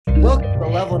Welcome to the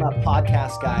Leveling Up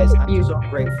podcast, guys. I'm You so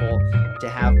grateful to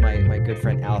have my good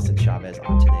friend Allison Chavez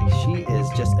on today. She is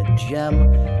just a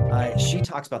gem. She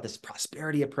talks about this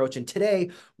prosperity approach, and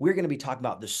today we're going to be talking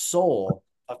about the soul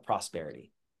of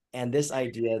prosperity and this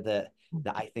idea that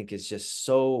I think is just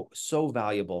so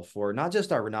valuable for not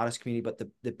just our Renatus community, but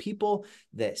the people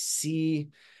that see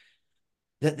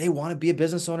that they want to be a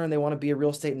business owner and they want to be a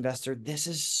real estate investor. This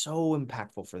is so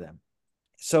impactful for them.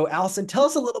 So, Allison, tell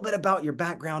us a little bit about your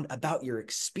background, about your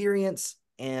experience,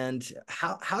 and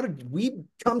how did we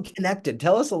become connected?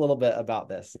 Tell us a little bit about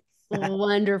this.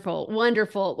 Wonderful,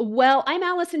 wonderful. Well, I'm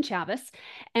Allison Chavez,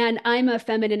 and I'm a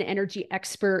feminine energy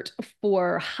expert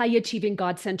for high achieving,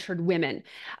 God centered women.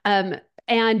 Um,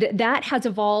 and that has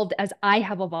evolved as I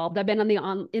have evolved. I've been in the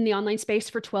online space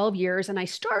for 12 years, and I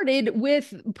started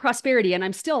with prosperity, and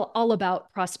I'm still all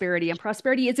about prosperity. And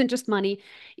prosperity isn't just money.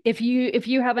 If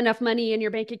you have enough money in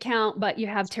your bank account, but you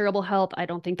have terrible health, I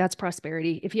don't think that's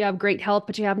prosperity. If you have great health,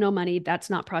 but you have no money, that's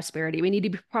not prosperity. We need to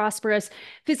be prosperous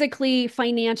physically,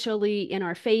 financially, in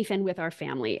our faith, and with our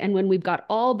family. And when we've got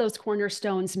all those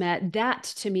cornerstones met, that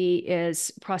to me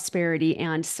is prosperity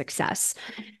and success.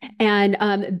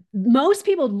 And most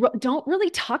people don't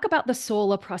really talk about the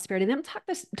soul of prosperity. They don't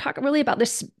talk really about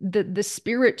the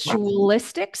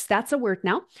spiritualistics. That's a word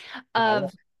now I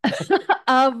love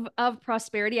of of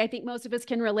prosperity. I think most of us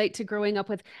can relate to growing up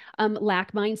with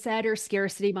lack mindset or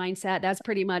scarcity mindset. That's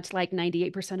pretty much like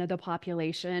 98% of the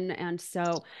population. And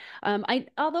so I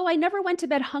although I never went to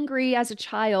bed hungry as a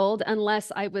child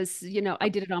unless I was, I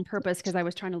did it on purpose because I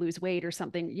was trying to lose weight or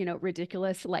something,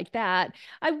 ridiculous like that.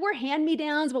 I wore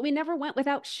hand-me-downs, but we never went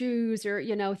without shoes or,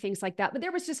 things like that. But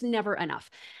there was just never enough.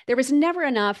 There was never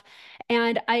enough.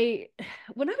 And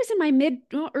when I was in my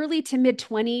early to mid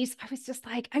 20s, I was just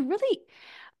like, I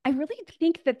really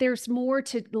think that there's more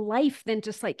to life than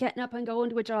just like getting up and going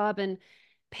to a job and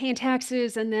paying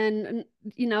taxes and then,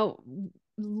 you know,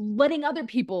 letting other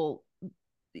people,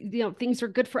 things are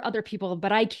good for other people,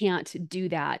 but I can't do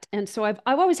that. And so I've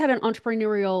always had an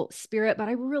entrepreneurial spirit, but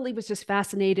I really was just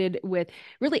fascinated with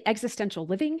really existential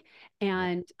living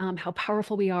and how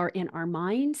powerful we are in our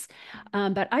minds.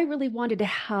 But I really wanted to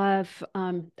have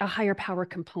a higher power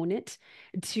component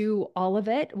to all of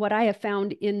it. What I have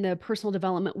found in the personal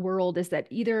development world is that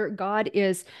either God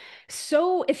is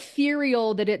so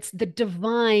ethereal that it's the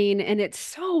divine and it's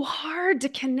so hard to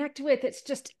connect with. It's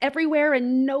just everywhere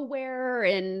and nowhere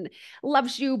and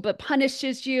loves you but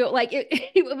punishes you. Like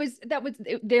it was that was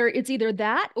there. It's either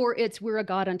that or it's we're a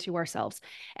God unto ourselves,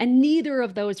 and neither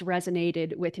of those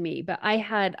resonated with me. But I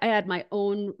had my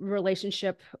own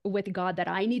relationship with God that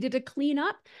I needed to clean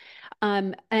up.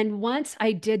 And once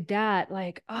I did that,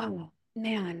 like, oh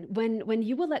man, when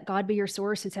you will let God be your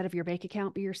source instead of your bank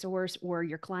account be your source or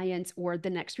your clients or the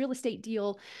next real estate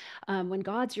deal, when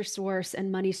God's your source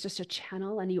and money's just a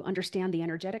channel and you understand the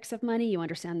energetics of money, you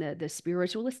understand the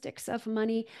spiritualistics of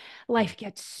money, life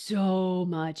gets so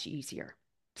much easier.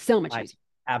 So much I easier.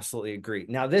 absolutely agree.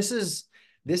 Now, this is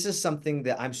something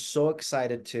that I'm so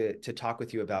excited to talk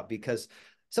with you about because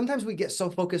sometimes we get so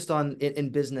focused on in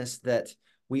business that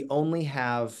we only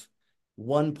have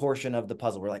one portion of the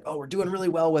puzzle. We're like, oh, we're doing really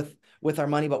well with our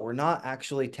money, but we're not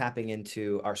actually tapping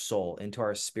into our soul, into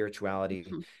our spirituality.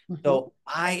 Mhm, mhm. So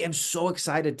I am so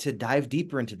excited to dive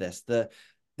deeper into this. The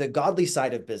godly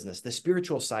side of business, the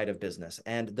spiritual side of business,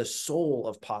 and the soul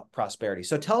of prosperity.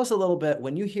 So tell us a little bit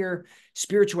when you hear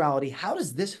spirituality, how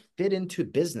does this fit into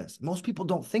business? Most people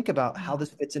don't think about how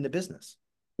this fits into business.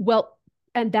 Well,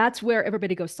 and that's where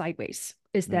everybody goes sideways,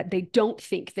 is Mm. that they don't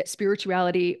think that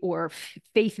spirituality or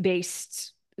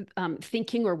faith-based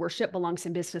thinking or worship belongs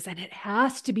in business. And it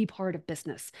has to be part of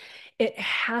business. It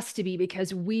has to be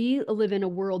because we live in a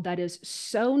world that is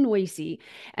so noisy,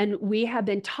 and we have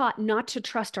been taught not to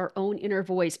trust our own inner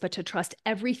voice, but to trust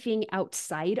everything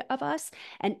outside of us.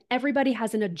 And everybody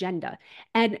has an agenda.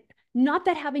 And not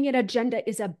that having an agenda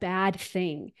is a bad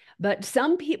thing, but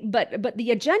some people, but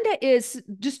the agenda is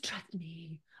just trust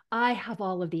me. I have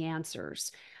all of the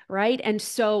answers, right? And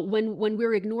so when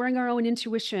we're ignoring our own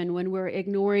intuition, when we're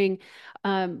ignoring,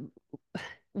 um,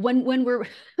 when we're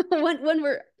when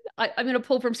we're I'm going to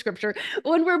pull from scripture.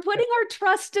 When we're putting our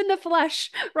trust in the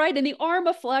flesh, right, in the arm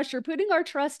of flesh, or putting our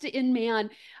trust in man,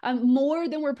 more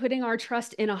than we're putting our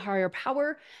trust in a higher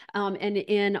power, and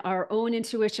in our own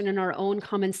intuition and our own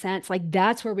common sense, like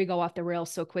that's where we go off the rails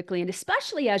so quickly. And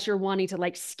especially as you're wanting to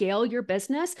like scale your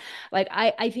business, like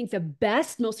I think the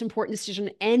best, most important decision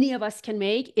any of us can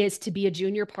make is to be a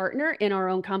junior partner in our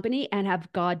own company and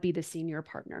have God be the senior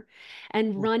partner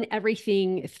and run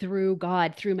everything through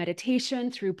God, through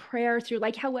meditation, through through prayer, through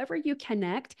like however you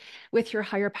connect with your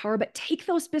higher power, but take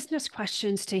those business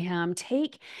questions to him.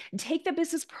 Take the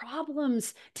business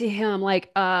problems to him.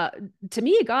 Like to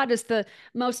me, God is the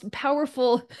most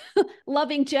powerful,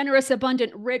 loving, generous,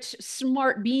 abundant, rich,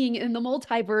 smart being in the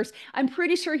multiverse. I'm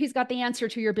pretty sure he's got the answer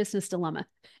to your business dilemma.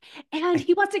 And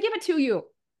he wants to give it to you.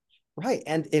 Right.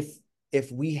 And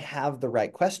if we have the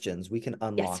right questions, we can Yes.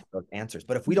 unlock those answers.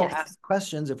 But if we don't Yes. ask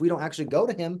questions, if we don't actually go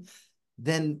to him,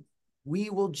 then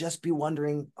we will just be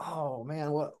wondering, oh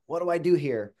man, what do I do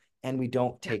here? And we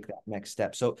don't Yeah. take that next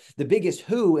step. So the biggest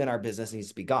who in our business needs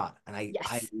to be God. And I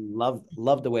Yes.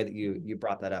 love the way that you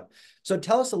brought that up. So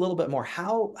tell us a little bit more.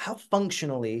 How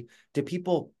functionally do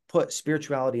people put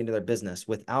spirituality into their business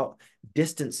without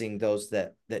distancing those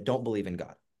that don't believe in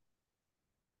God?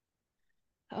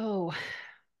 Oh,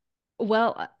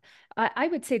 well, I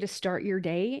would say to start your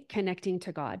day connecting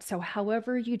to God. So,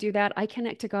 however you do that, I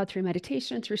connect to God through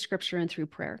meditation, through scripture, and through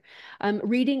prayer.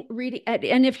 Reading,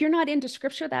 and if you're not into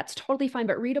scripture, that's totally fine.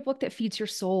 But read a book that feeds your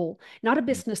soul, not a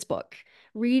business book.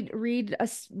 Read a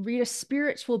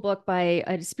spiritual book by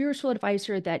a spiritual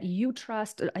advisor that you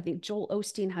trust. I think Joel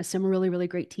Osteen has some really, really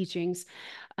great teachings.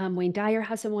 Wayne Dyer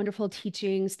has some wonderful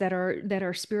teachings that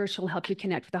are spiritual, help you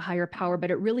connect with a higher power. But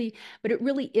it really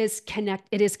is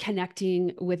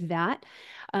connecting with that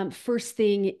first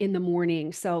thing in the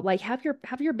morning. So like have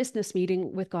your business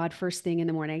meeting with God first thing in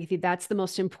the morning. I think that's the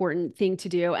most important thing to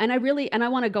do. And I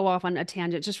want to go off on a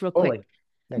tangent just real quick Totally.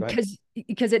 Yeah, go ahead.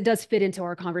 because it does fit into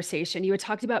our conversation. You had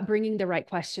talked about bringing the right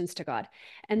questions to God,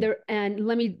 and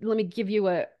let me give you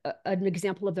an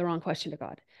example of the wrong question to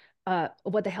God.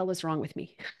 What the hell is wrong with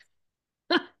me?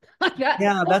 Like that.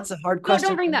 Yeah, that's a hard Don't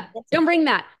question. bring that. Don't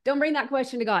bring that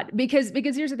question to God because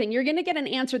here's the thing. You're going to get an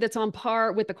answer that's on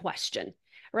par with the question,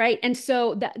 right? And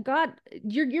so that God,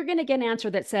 you're going to get an answer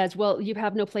that says, well, you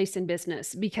have no place in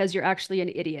business because you're actually an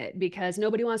idiot, because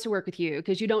nobody wants to work with you,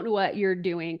 because you don't know what you're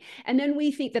doing. And then we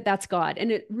think that that's God,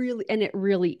 and it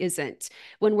really isn't.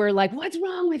 When we're like, what's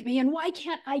wrong with me, and why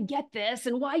can't I get this,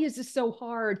 and why is this so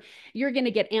hard? You're going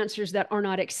to get answers that are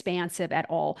not expansive at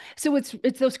all. So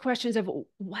it's those questions of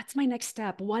what's my next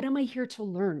step? What am I here to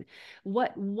learn?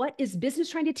 What is business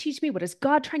trying to teach me? What is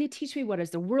God trying to teach me? What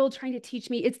is the world trying to teach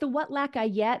me? It's the what lack I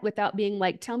yet without being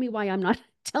like, tell me why I'm not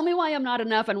tell me why I'm not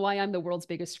enough and why I'm the world's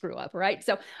biggest screw up, right?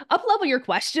 So up level your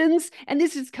questions. And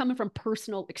this is coming from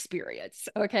personal experience.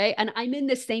 Okay. And I'm in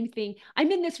this same thing.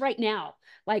 I'm in this right now.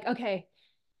 Like, okay,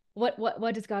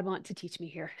 what does God want to teach me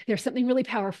here? There's something really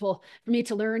powerful for me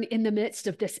to learn in the midst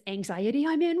of this anxiety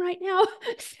I'm in right now.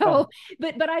 Yeah. So,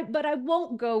 but I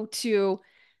won't go to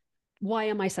why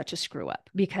am I such a screw up?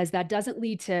 Because that doesn't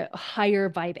lead to higher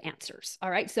vibe answers.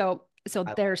 All right. So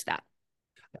I, there's that.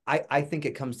 I think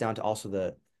it comes down to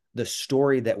also the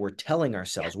story that we're telling Yeah.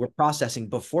 ourselves, we're processing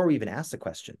before we even ask the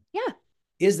question. Yeah.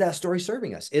 Is that story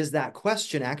serving us? Is that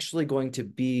question actually going to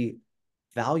be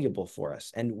valuable for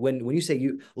us? And when you say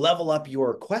you level up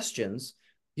your questions,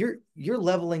 you're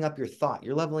leveling up your thought.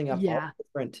 You're leveling up all Yeah. the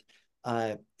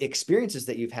different experiences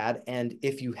that you've had. And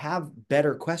if you have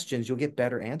better questions, you'll get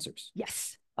better answers.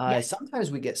 Yes. Yes.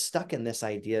 Sometimes we get stuck in this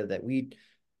idea that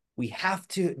we have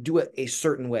to do it a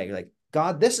certain way. Like,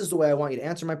 God, this is the way I want you to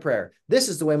answer my prayer. This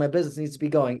is the way my business needs to be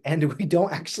going. And we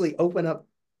don't actually open up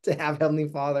to have Heavenly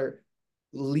Father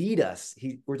lead us.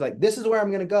 We're like, this is where I'm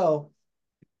going to go.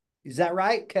 Is that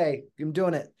right? Okay, I'm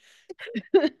doing it.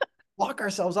 Lock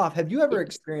ourselves off. Have you ever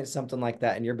experienced something like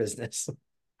that in your business?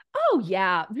 Oh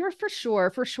yeah, you're for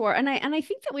sure, for sure. And I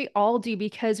think that we all do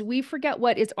because we forget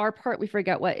what is our part, we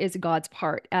forget what is God's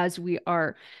part as we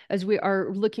are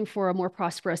looking for a more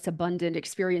prosperous, abundant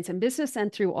experience in business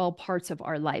and through all parts of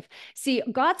our life. See,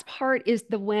 God's part is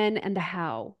the when and the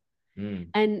how.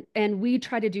 Mm, And we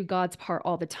try to do God's part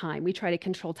all the time. We try to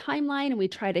control timeline and we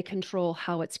try to control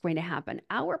how it's going to happen.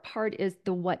 Our part is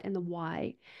the what and the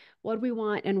why. What do we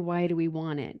want and why do we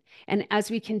want it? And as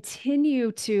we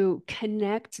continue to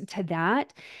connect to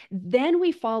that, then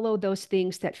we follow those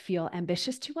things that feel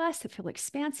ambitious to us, that feel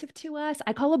expansive to us.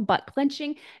 I call it butt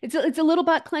clenching. It's a little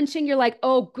butt clenching. You're like,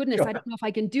 oh goodness, I sure. don't know if I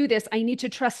can do this. I need to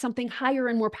trust something higher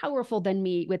and more powerful than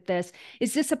me with this.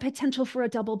 Is this a potential for a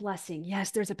double blessing? Yes,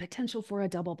 there's a potential for a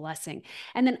double blessing.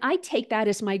 And then I take that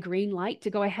as my green light to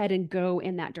go ahead and go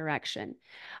in that direction.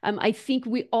 I think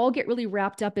we all get really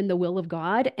wrapped up in the will of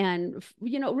God and,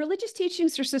 religious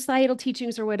teachings or societal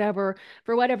teachings or whatever,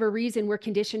 for whatever reason, we're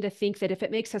conditioned to think that if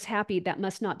it makes us happy, that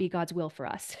must not be God's will for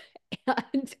us.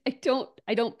 And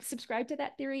I don't subscribe to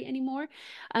that theory anymore.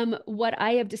 What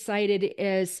I have decided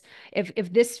is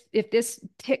if this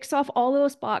ticks off all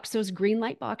those boxes, those green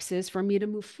light boxes for me to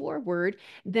move forward,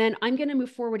 then I'm going to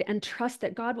move forward and trust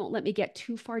that God won't let me get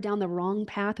too far down the wrong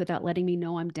path without letting me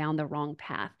know I'm down the wrong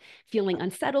path, feeling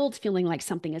unsettled, feeling like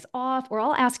something is off. Or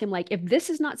I'll ask him, like, if this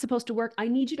is not supposed to work, I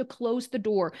need you to close the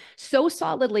door so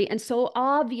solidly and so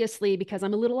obviously, because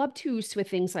I'm a little obtuse with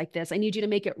things like this. I need you to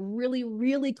make it really,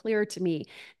 really clear to me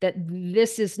that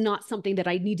this is not something that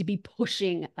I need to be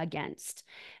pushing against.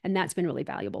 And that's been really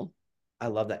valuable. I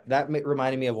love that. That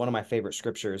reminded me of one of my favorite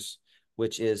scriptures,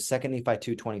 which is 2 Nephi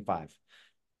 2:25.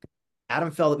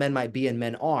 Adam fell that men might be and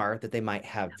men are, that they might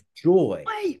have joy.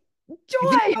 Joy, You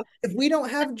think joy. about if we don't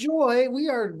have joy, we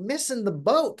are missing the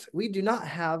boat. We do not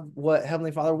have what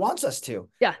Heavenly Father wants us to.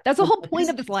 Yeah, that's the whole point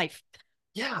of this life.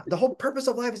 Yeah, the whole purpose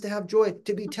of life is to have joy,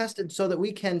 to be tested so that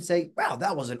we can say, wow,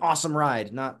 that was an awesome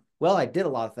ride. Not, well, I did a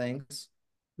lot of things,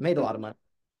 made a lot of money,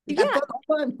 had Yeah, fun all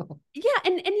the time. yeah,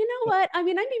 and you know what? I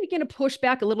mean, I'm maybe going to push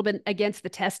back a little bit against the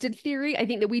tested theory. I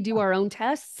think that we do our own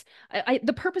tests.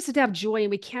 The purpose is to have joy, and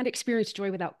we can't experience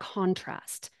joy without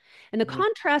contrast. And the Mm,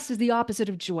 contrast is the opposite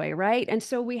of joy, right? And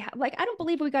so like, I don't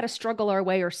believe we got to struggle our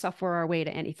way or suffer our way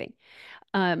to anything.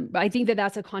 I think that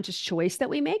that's a conscious choice that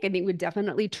we make. I think we're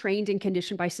definitely trained and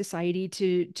conditioned by society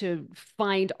to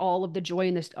find all of the joy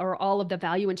in this or all of the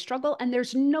value in struggle. And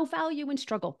there's no value in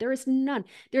struggle. There is none.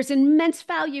 There's immense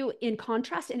value in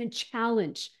contrast and in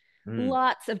challenge. mm.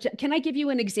 Lots of. Can I give you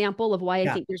an example of why I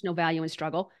Yeah, think there's no value in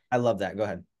struggle? I love that. Go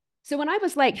ahead. So when I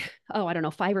was like, oh, I don't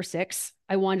know, 5 or 6,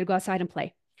 I wanted to go outside and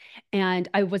play and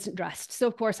I wasn't dressed. So,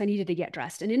 of course, I needed to get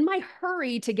dressed. And in my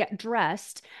hurry to get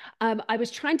dressed, I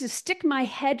was trying to stick my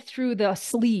head through the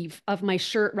sleeve of my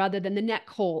shirt rather than the neck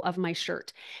hole of my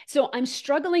shirt. So, I'm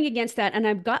struggling against that. And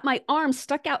I've got my arm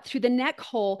stuck out through the neck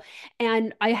hole.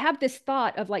 And I have this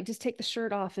thought of like, just take the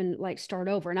shirt off and like start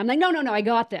over. And I'm like, no, no, no, I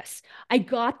got this. I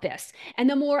got this. And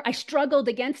the more I struggled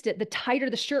against it, the tighter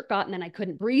the shirt got. And then I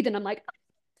couldn't breathe. And I'm like,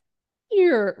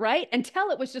 here, right? Until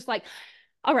it was just like,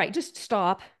 all right, just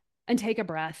stop and take a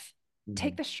breath,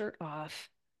 take Mhm. the shirt off,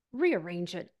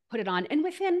 rearrange it, put it on. And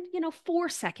within, 4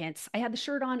 seconds, I had the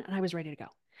shirt on and I was ready to go.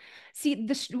 See,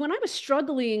 when I was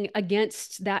struggling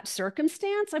against that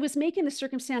circumstance, I was making the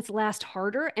circumstance last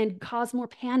harder and cause more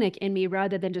panic in me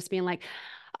rather than just being like,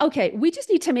 okay, we just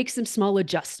need to make some small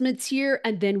adjustments here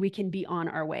and then we can be on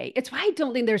our way. It's why I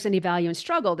don't think there's any value in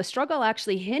struggle. The struggle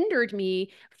actually hindered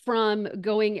me from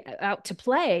going out to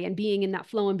play and being in that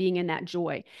flow and being in that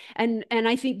joy. And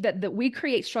I think that we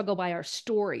create struggle by our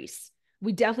stories.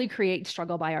 We definitely create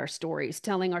struggle by our stories,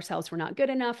 telling ourselves we're not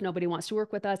good enough, nobody wants to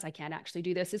work with us, I can't actually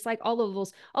do this. It's like all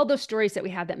those stories that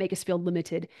we have that make us feel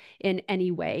limited in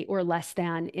any way or less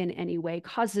than in any way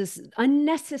causes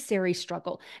unnecessary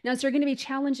struggle. Now, is there going to be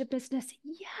challenge of business?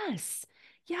 Yes.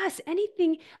 Yes,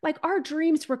 anything like our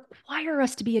dreams require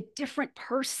us to be a different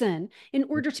person in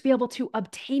order to be able to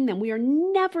obtain them. We are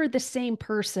never the same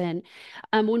person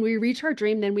when we reach our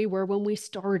dream than we were when we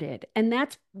started. And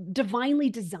that's divinely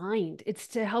designed. It's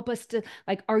to help us to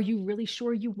like, are you really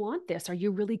sure you want this? Are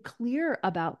you really clear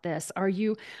about this? Are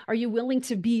you willing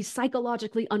to be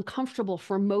psychologically uncomfortable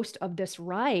for most of this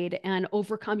ride and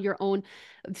overcome your own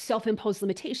self-imposed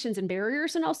limitations and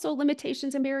barriers and also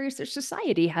limitations and barriers that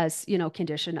society has,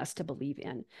 conditioned us to believe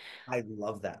in. I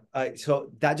love that.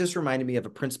 So that just reminded me of a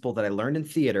principle that I learned in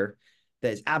theater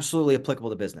that is absolutely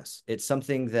applicable to business. It's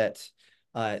something that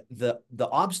the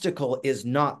obstacle is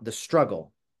not the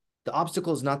struggle. The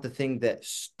obstacle is not the thing that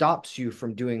stops you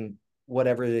from doing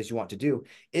whatever it is you want to do.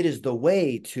 It is the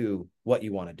way to what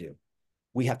you want to do.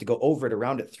 We have to go over it,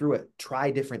 around it, through it,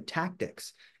 try different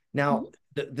tactics. Now,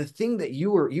 Mhm, the thing that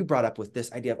you brought up with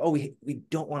this idea of, oh, we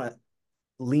don't want to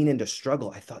lean into struggle.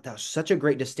 I thought that was such a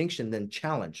great distinction than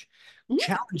challenge. mhm,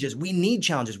 Challenges, we need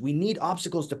challenges. We need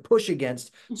obstacles to push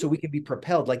against mhm, so we can be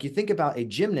propelled. Like you think about a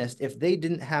gymnast, if they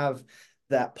didn't have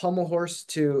that pommel horse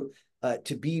to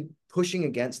be pushing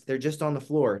against, they're just on the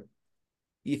floor.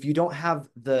 If you don't have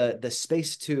the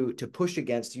space to push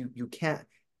against, you can't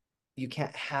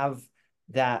have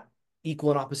that equal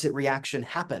and opposite reaction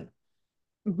happen.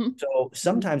 mhm, So mhm.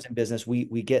 sometimes in business, we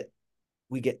get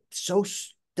so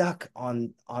stuck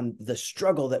on the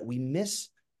struggle that we miss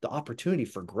the opportunity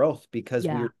for growth because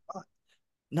Yeah. we're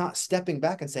not stepping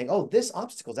back and saying, oh, this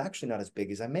obstacle is actually not as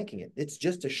big as I'm making it. It's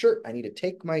just a shirt. I need to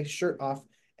take my shirt off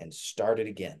and start it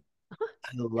again. Uh-huh.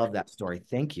 I love that story.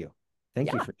 Thank you.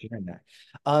 Thank you Yeah. for sharing that.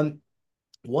 Um,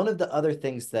 one of the other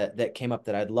things that came up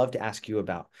that I'd love to ask you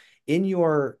about in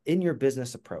your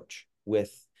business approach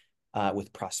with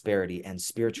prosperity and Mhm,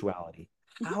 spirituality,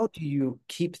 mhm, how do you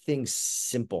keep things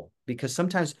simple? Because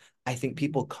sometimes I think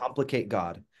people complicate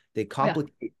God. They Yeah.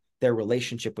 complicate their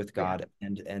relationship with Yeah. God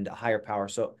and a higher power.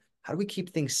 So how do we keep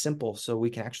things simple so we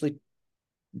can actually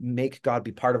make God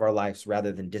be part of our lives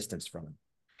rather than distance from him?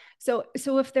 So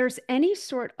if there's any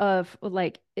sort of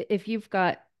like, if you've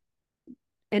got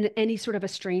any sort of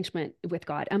estrangement with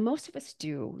God, and most of us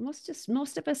do, most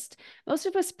of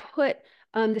us put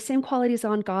the same qualities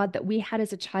on God that we had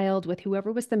as a child with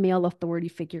whoever was the male authority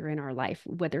figure in our life,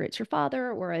 whether it's your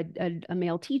father or a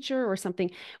male teacher or something.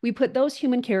 We put those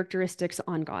human characteristics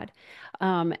on God,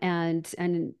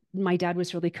 and my dad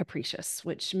was really capricious,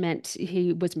 which meant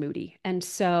he was moody, and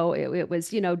so it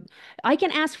was, I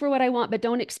can ask for what I want, but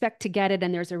don't expect to get it.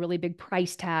 And there's a really big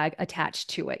price tag attached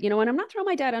to it, and I'm not throwing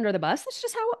my dad under the bus. That's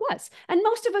just how it was. And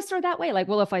most of us are that way. Like,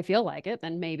 well, if I feel like it,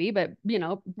 then maybe, but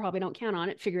probably don't count on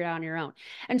it. Figure it out on your own.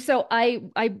 And so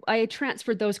I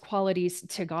transferred those qualities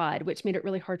to God, which made it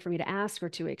really hard for me to ask or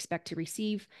to expect to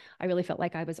receive. I really felt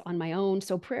like I was on my own.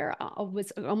 So prayer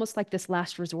was almost like this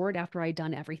last resort after I'd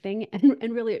done everything.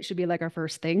 And really, it should be like our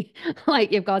first thing.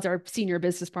 Like if God's our senior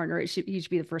business partner, he should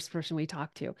be the first person we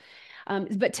talk to.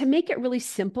 But to make it really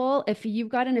simple, if you've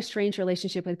got an estranged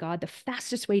relationship with God, the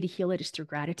fastest way to heal it is through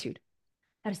gratitude.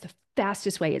 That is the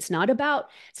fastest way. It's not about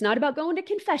going to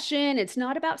confession. It's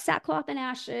not about sackcloth and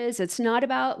ashes. It's not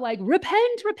about like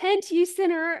repent, repent, you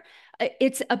sinner.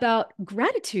 It's about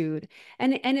gratitude.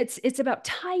 And it's about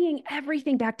tying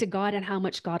everything back to God and how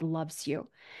much God loves you.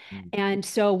 Mm. And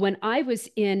so when I was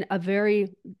in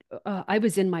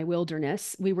my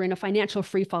wilderness. We were in a financial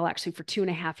free fall actually for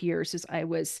 2.5 years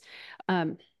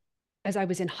um, as I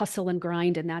was in hustle and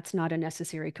grind, and that's not a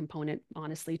necessary component,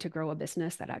 honestly, to grow a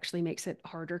business. That actually makes it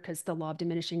harder because the law of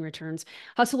diminishing returns.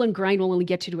 Hustle and grind will only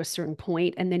get you to a certain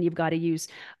point, and then you've got to use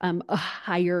a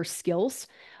higher skills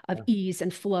of Yeah. ease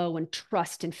and flow and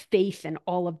trust and faith and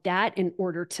all of that in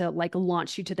order to like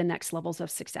launch you to the next levels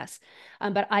of success.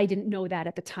 But I didn't know that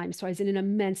at the time, so I was in an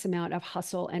immense amount of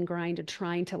hustle and grind and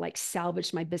trying to like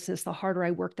salvage my business. The harder I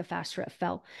worked, the faster it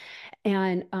fell.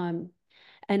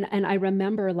 And I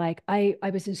remember like I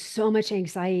was in so much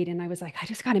anxiety and I was like, I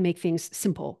just got to make things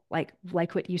simple, like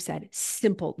what you said,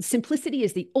 simple. Simplicity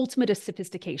is the ultimate of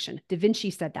sophistication. Da Vinci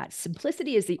said that.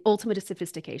 Simplicity is the ultimate of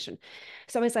sophistication.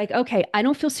 So I was like, okay, I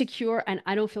don't feel secure and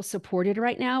I don't feel supported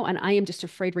right now. And I am just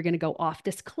afraid we're going to go off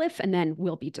this cliff and then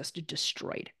we'll be just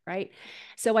destroyed. Right.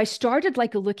 So I started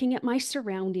like looking at my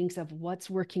surroundings of what's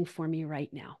working for me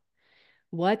right now.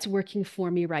 What's working for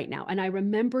me right now? And I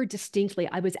remember distinctly,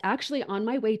 I was actually on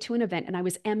my way to an event and I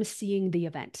was emceeing the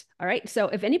event. All right. So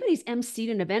if anybody's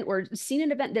emceed an event or seen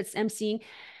an event that's emceeing,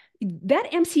 that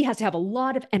MC has to have a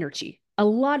lot of energy, a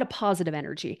lot of positive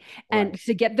energy, and Right.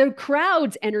 to get the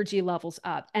crowd's energy levels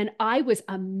up. And I was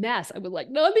a mess. I was like,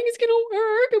 nothing is going to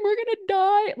work and we're going to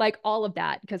die. Like all of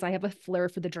that, because I have a flair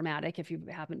for the dramatic, if you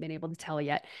haven't been able to tell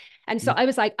yet. And so Mhm. I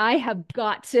was like, I have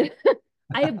got to.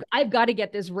 I've got to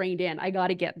get this reined in. I got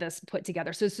to get this put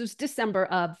together. So this was December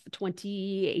of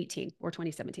 2018 or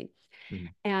 2017. Mhm.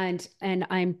 And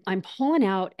I'm pulling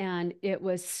out and it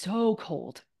was so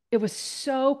cold. It was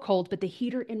so cold, but the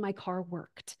heater in my car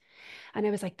worked. And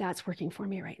I was like, that's working for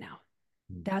me right now.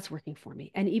 Mhm. That's working for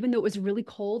me. And even though it was really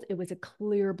cold, it was a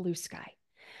clear blue sky.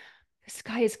 The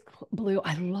sky is blue.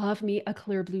 I love me a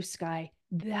clear blue sky.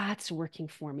 That's working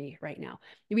for me right now.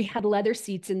 We had leather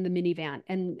seats in the minivan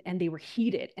and they were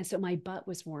heated. And so my butt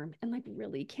was warm. And like,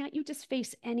 really, can't you just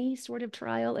face any sort of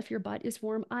trial if your butt is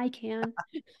warm? I can.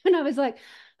 And I was like,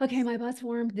 okay, my butt's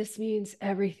warm. This means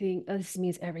everything's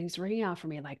working out for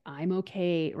me. Like, I'm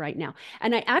okay right now.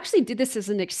 And I actually did this as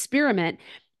an experiment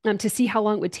to see how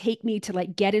long it would take me to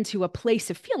like get into a place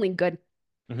of feeling good.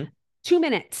 Mhm. 2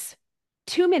 minutes.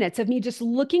 2 minutes of me just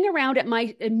looking around at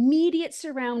my immediate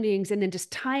surroundings and then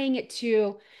just tying it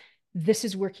to this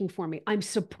is working for me. I'm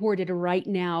supported right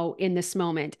now in this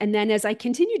moment. And then as I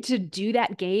continued to do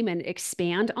that game and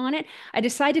expand on it, I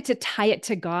decided to tie it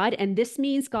to God. And this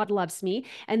means God loves me.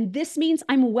 And this means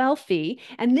I'm wealthy.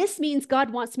 And this means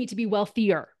God wants me to be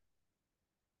wealthier.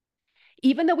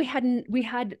 Even though we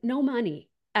had no money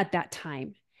at that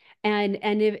time. And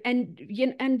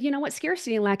you know what?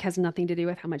 Scarcity and lack has nothing to do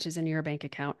with how much is in your bank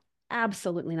account.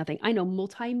 Absolutely nothing. I know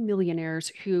multimillionaires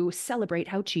who celebrate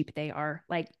how cheap they are.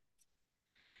 Like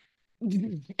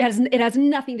it has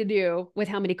nothing to do with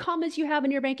how many commas you have in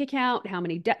your bank account,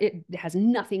 it has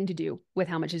nothing to do with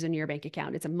how much is in your bank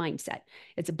account. It's a mindset,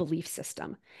 it's a belief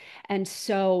system. And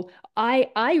so I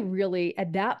really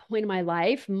at that point in my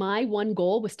life, my one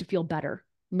goal was to feel better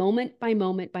moment by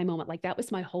moment by moment. Like that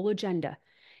was my whole agenda.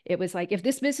 It was like if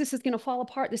this business is going to fall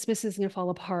apart, this business is going to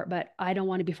fall apart, but I don't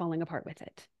want to be falling apart with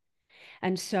it.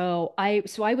 And so I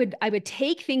would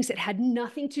take things that had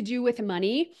nothing to do with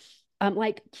money,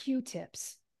 like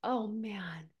Q-tips. Oh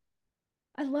man,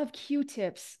 I love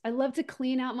Q-tips. I love to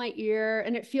clean out my ear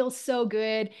and it feels so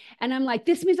good. And I'm like,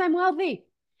 this means I'm wealthy.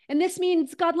 And this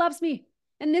means God loves me.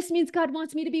 And this means God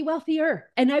wants me to be wealthier.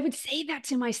 And I would say that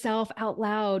to myself out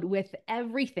loud with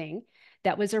everything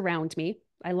that was around me.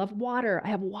 I love water. I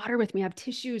have water with me. I have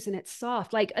tissues and it's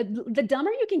soft. Like the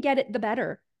dumber you can get it, the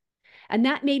better. And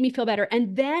that made me feel better.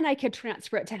 And then I could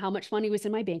transfer it to how much money was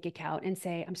in my bank account and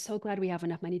say, I'm so glad we have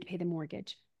enough money to pay the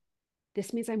mortgage.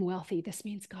 This means I'm wealthy. This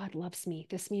means God loves me.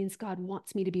 This means God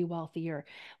wants me to be wealthier.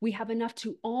 We have enough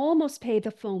to almost pay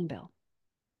the phone bill.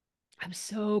 I'm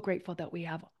so grateful that we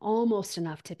have almost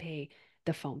enough to pay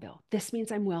the phone bill. This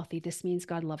means I'm wealthy. This means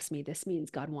God loves me. This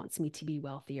means God wants me to be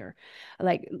wealthier.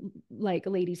 Like, like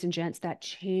ladies and gents, that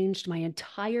changed my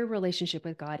entire relationship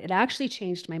with God. It actually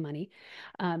changed my money.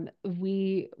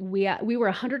 We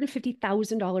were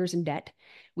 $150,000 in debt.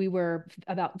 We were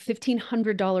about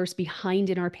 $1,500 behind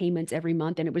in our payments every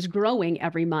month, and it was growing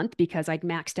every month because I'd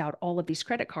maxed out all of these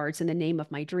credit cards in the name of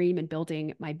my dream and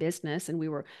building my business. And we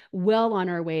were well on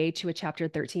our way to a Chapter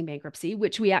 13 bankruptcy,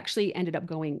 which we actually ended up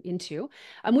going into,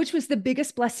 which was the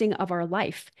biggest blessing of our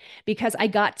life because I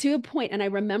got to a point, and I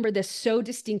remember this so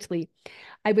distinctly.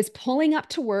 I was pulling up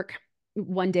to work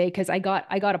one day because I got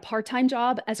a part-time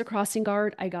job as a crossing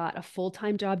guard. I got a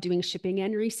full-time job doing shipping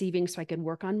and receiving so I could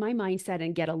work on my mindset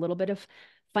and get a little bit of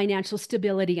financial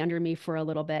stability under me for a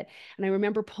little bit. And I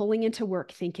remember pulling into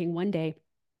work thinking one day,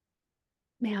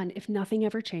 man, if nothing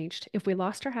ever changed, if we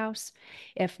lost our house,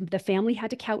 if the family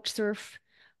had to couch surf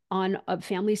on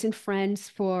families and friends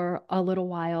for a little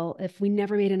while, if we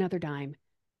never made another dime,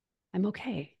 I'm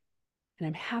okay. And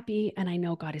I'm happy. And I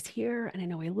know God is here. And I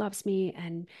know He loves me.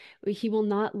 And He will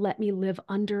not let me live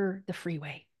under the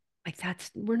freeway. Like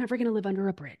we're never going to live under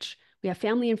a bridge. We have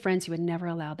family and friends who would never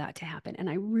allow that to happen. And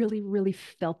I really, really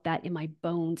felt that in my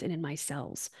bones and in my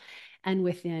cells. And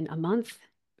within a month,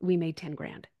 we made 10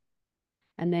 grand.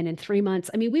 And then in 3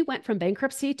 months, I mean, we went from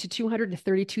bankruptcy to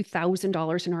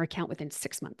 $232,000 in our account within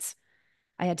 6 months.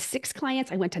 I had 6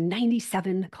 clients. I went to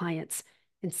 97 clients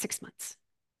in 6 months.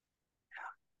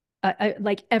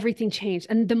 Like everything changed.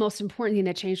 And the most important thing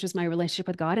that changed was my relationship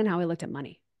with God and how I looked at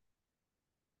money.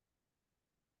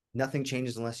 Nothing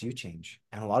changes unless you change.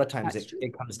 And a lot of times That's it, true.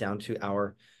 it comes down to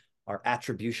our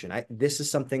attribution. This is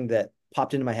something that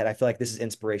popped into my head. I feel like this is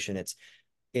inspiration.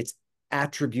 It's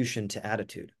attribution to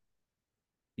attitude.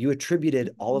 You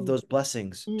attributed all of Mm, those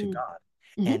blessings to mm, God,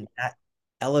 mhm, and that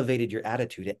elevated your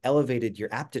attitude. It elevated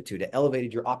your aptitude. It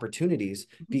elevated your opportunities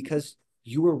mhm. because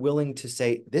you were willing to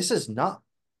say, this is not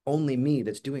only me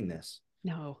that's doing this.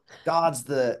 No. God's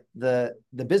the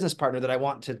business partner that I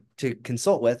want to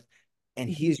consult with, and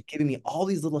Mhm. He's giving me all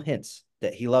these little hints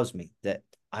that He loves me, that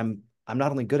I'm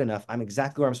not only good enough, I'm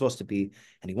exactly where I'm supposed to be,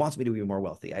 and He wants me to be more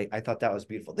wealthy. I thought that was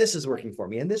beautiful. This is working for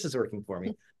me, and this is working for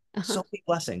me. Uh-huh. So many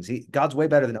blessings. God's way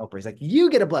better than Oprah. He's like, you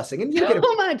get a blessing, and you get a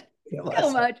So much, so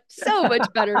blessing. much, so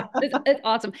much better. It's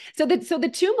awesome. So the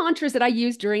two mantras that I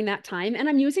used during that time, and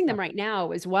I'm using them right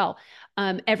now as well.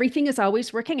 Everything is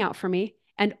always working out for me,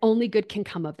 and only good can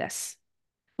come of this.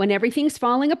 When everything's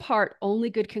falling apart, only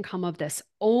good can come of this.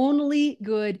 Only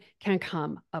good can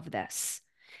come of this.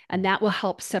 And that will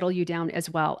help settle you down as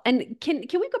well. And can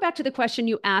we go back to the question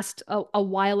you asked a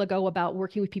while ago about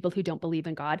working with people who don't believe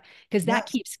in God? Because that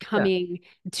Yes. keeps Yeah. coming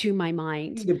to my I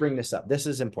mind. need to bring this up. This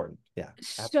is important. Yeah.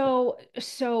 Absolutely.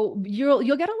 So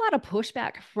you'll get a lot of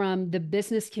pushback from the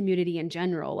business community in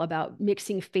general about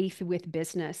mixing faith with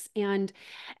business. And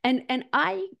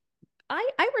I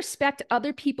respect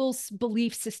other people's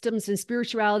belief systems and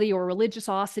spirituality or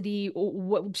religiosity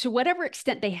to whatever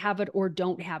extent they have it or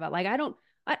don't have it. Like I don't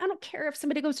care if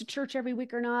somebody goes to church every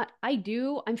week or not. I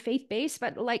do. I'm faith-based,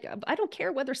 but like I don't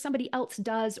care whether somebody else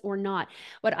does or not.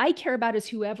 What I care about is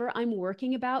whoever I'm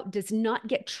working about does not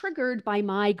get triggered by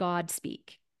my God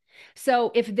speak.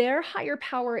 So if their higher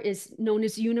power is known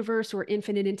as universe or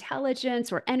infinite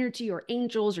intelligence or energy or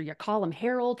angels or you call them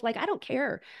herald, like I don't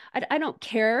care. I don't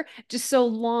care just so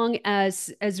long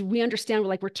as we understand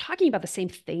we're talking about the same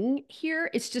thing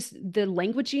here. It's just the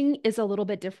languaging is a little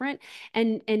bit different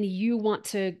and you want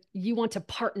to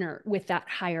partner with that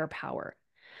higher power.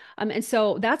 And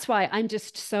so that's why I'm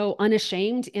just so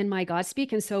unashamed in my God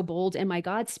speak and so bold in my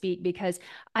God speak because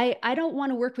I don't want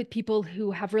to work with people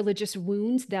who have religious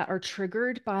wounds that are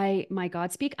triggered by my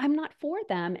God speak. I'm not for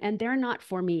them and they're not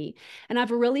for me. And I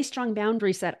have a really strong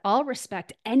boundary set. I'll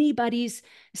respect anybody's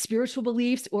spiritual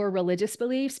beliefs or religious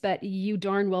beliefs, but you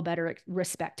darn well better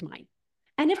respect mine.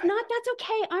 And if not, that's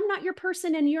okay. I'm not your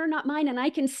person and you're not mine. And I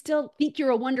can still think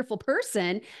you're a wonderful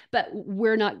person, but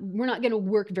we're not going to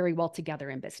work very well together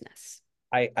in business.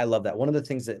 I love that. One of the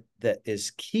things that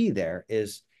is key there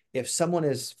is if someone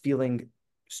is feeling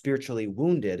spiritually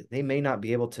wounded, they may not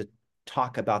be able to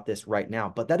talk about this right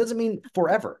now, but that doesn't mean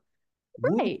forever.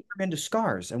 Wounds Right. turn into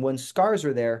scars, and when scars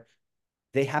are there,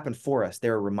 they happen for us.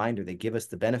 They're a reminder. They give us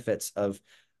the benefits of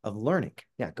learning.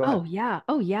 Yeah, go ahead. Oh yeah.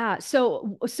 Oh yeah.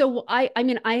 So I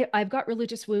mean I've got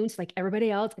religious wounds like everybody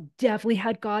else. I definitely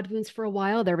had God wounds for a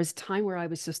while. There was a time where I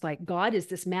was just like, God is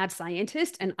this mad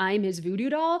scientist and I'm his voodoo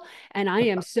doll and I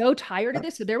am so tired of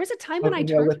this. So there was a time when I Poking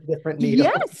you turned with different needles.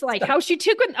 yes, like how she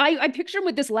took it. I picture him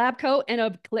with this lab coat and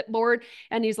a clipboard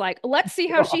and he's like, let's see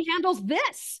how she handles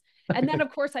this. And then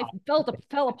of course I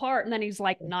fell apart and then he's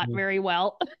like, not very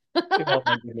well. Oh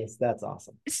my goodness, that's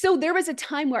awesome. So there was a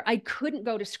time where I couldn't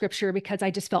go to scripture because I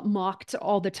just felt mocked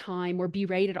all the time or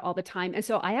berated all the time. And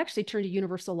so I actually turned to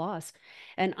universal laws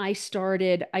and I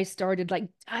started like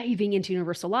diving into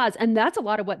universal laws. And that's a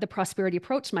lot of what the prosperity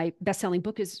approach, my best-selling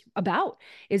book is about,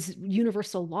 is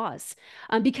universal laws.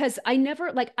 Because I've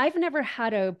never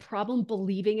had a problem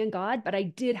believing in God, but I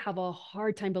did have a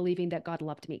hard time believing that God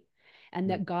loved me and Mm.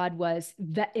 that God was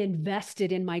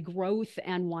invested in my growth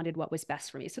and wanted what was best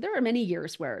for me. So there were many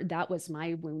years where that was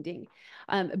my wounding.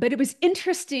 But it was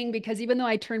interesting because even though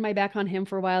I turned my back on him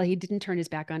for a while, he didn't turn his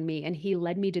back on me, and he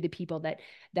led me to the people that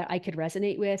I could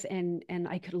resonate with, and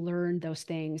I could learn those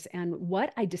things. And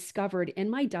what I discovered in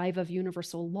my dive of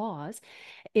universal laws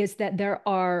is that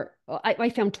I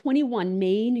found 21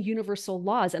 main universal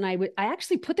laws, and I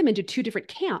actually put them into two different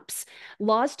camps: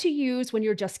 laws to use when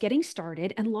you're just getting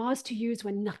started, and laws to use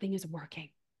when nothing is working.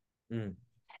 Mm.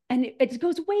 And it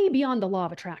goes way beyond the law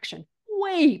of attraction,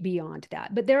 way beyond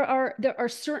that. But there are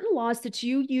certain laws that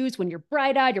you use when you're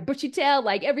bright-eyed, you're bushy-tailed,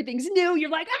 like everything's new. You're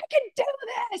like, I can do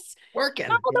this. Working.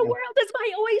 Oh, the Yeah. world is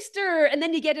my oyster. And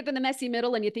then you get it in the messy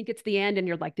middle and you think it's the end and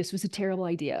you're like, this was a terrible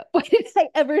idea. Why did I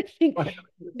ever think?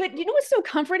 But you know what's so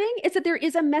comforting is that there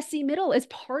is a messy middle as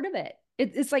part of it.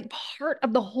 It's like part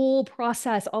of the whole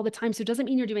process all the time. So it doesn't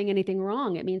mean you're doing anything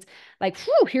wrong. It means like,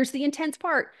 whew, here's the intense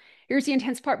part. Here's the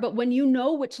intense part. But when you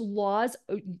know which laws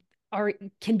are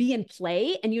can be in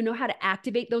play and you know how to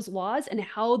activate those laws and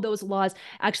how those laws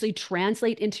actually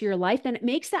translate into your life, then it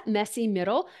makes that messy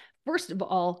middle, first of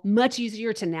all, much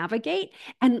easier to navigate,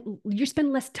 and you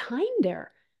spend less time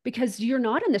there because you're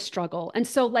not in the struggle. And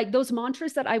so like those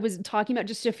mantras that I was talking about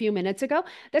just a few minutes ago,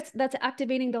 that's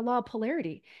activating the law of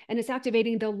polarity and it's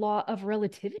activating the law of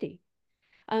relativity.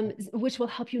 Which will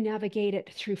help you navigate it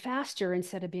through faster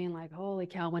instead of being like, holy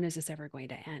cow, when is this ever going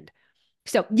to end?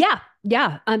 So yeah,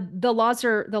 yeah. The laws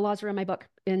are in my book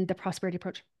in the prosperity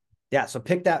approach. Yeah, so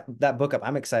pick that book up.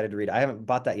 I'm excited to read it. I haven't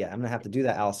bought that yet. I'm gonna have to do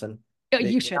that, Allison. Oh,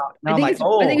 you should. Now I'm like, I think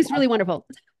oh, it's really wonderful.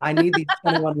 I need these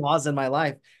 21 laws in my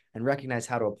life and recognize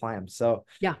how to apply them. So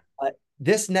Yeah.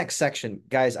 this next section,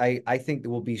 guys, I think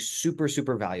will be super,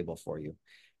 super valuable for you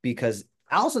because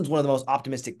Allison's one of the most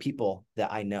optimistic people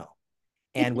that I know.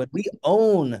 And when we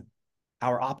own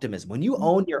our optimism, when you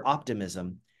own your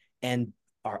optimism and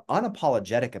are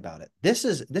unapologetic about it, this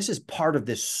is part of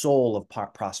this soul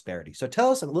of prosperity. So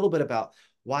tell us a little bit about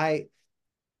why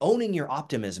owning your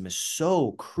optimism is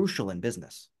so crucial in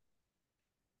business.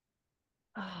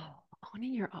 Oh,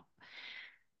 owning your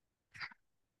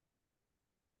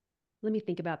let me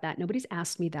think about that. Nobody's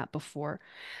asked me that before.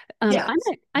 Yeah,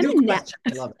 I'm new a nat question.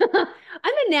 I love it.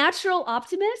 I'm a natural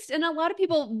optimist, and a lot of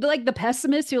people like the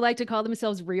pessimists who like to call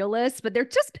themselves realists, but they're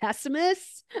just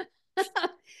pessimists.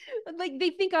 Like they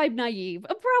think I'm naive.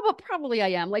 Probably I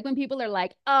am. Like when people are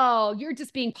like, "Oh, you're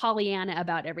just being Pollyanna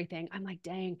about everything." I'm like,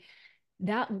 "Dang,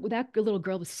 that little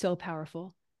girl was so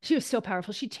powerful. She was so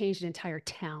powerful. She changed an entire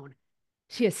town.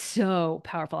 She is so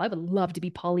powerful. I would love to be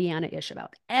Pollyanna-ish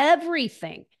about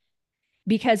everything."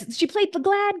 Because she played the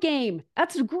glad game.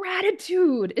 That's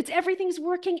gratitude. It's everything's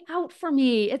working out for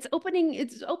me. It's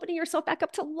opening yourself back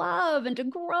up to love and to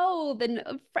growth and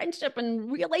friendship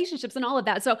and relationships and all of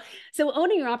that. So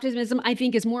owning your optimism, I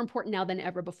think, is more important now than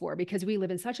ever before because we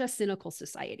live in such a cynical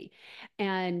society.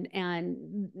 And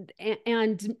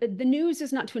the news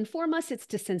is not to inform us, it's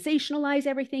to sensationalize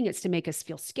everything, it's to make us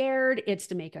feel scared, it's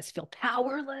to make us feel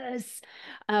powerless,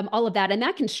 all of that. And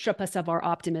that can strip us of our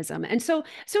optimism. And so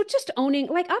just owning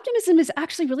like optimism is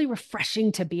actually really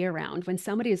refreshing to be around when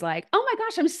somebody's like, oh my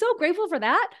gosh, I'm so grateful for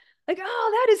that. Like,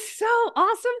 oh, that is so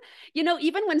awesome.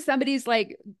 Even when somebody's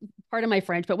like, part of my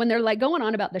French, but when they're like going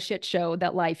on about the shit show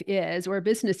that life is or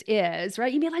business is,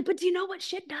 right? You'd be like, but do you know what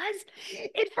shit does?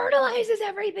 It fertilizes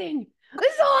everything.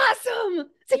 This is awesome.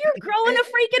 So you're growing a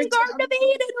freaking Great garden job. of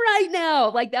Eden right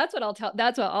now. Like that's what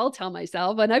I'll tell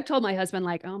myself. And I've told my husband,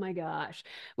 like, oh my gosh,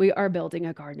 we are building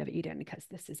a garden of Eden because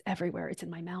this is everywhere. It's in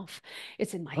my mouth,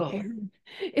 it's in my Oh, hair,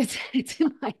 it's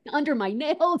in my under my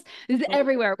nails, it's oh,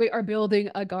 everywhere. We are building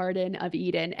a garden of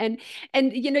Eden. And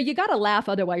you know, you gotta laugh,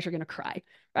 otherwise you're gonna cry.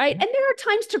 Right. yeah. And there are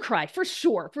times to cry for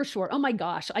sure, for sure. Oh my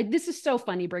gosh. This is so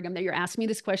funny, Brigham, that you're asking me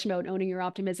this question about owning your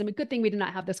optimism. A good thing we did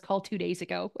not have this call 2 days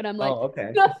ago. But I'm like, Oh,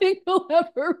 okay. nothing will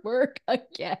ever work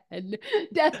again.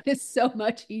 Death is so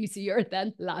much easier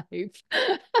than life.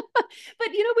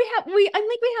 But you know, I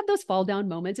think we have those fall down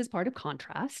moments as part of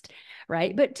contrast,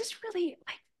 right? But just really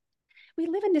like we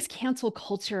live in this cancel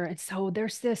culture. And so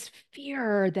there's this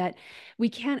fear that we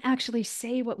can't actually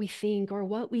say what we think or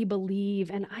what we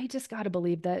believe. And I just got to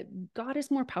believe that God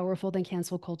is more powerful than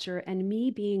cancel culture. And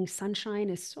me being sunshine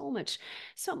is so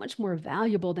much more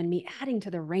valuable than me adding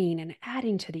to the rain and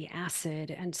adding to the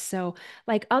acid. And so,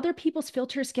 like, other people's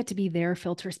filters get to be their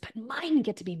filters, but mine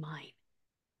get to be mine.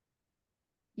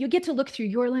 You get to look through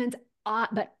your lens,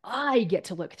 but I get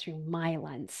to look through my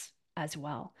lens as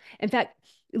well. In fact,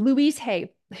 Louise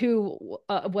Hay, who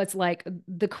was like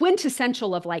the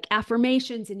quintessential of like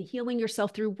affirmations and healing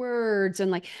yourself through words,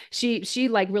 and like she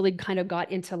like really kind of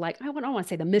got into like don't want to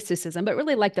say the mysticism, but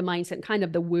really like the mindset, kind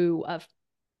of the woo of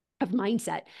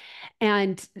mindset.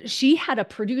 And she had a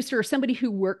producer, somebody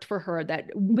who worked for her, that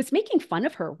was making fun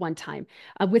of her one time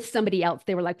with somebody else.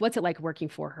 They were like, what's it like working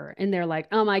for her? And they're like,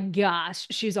 oh my gosh,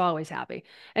 she's always happy.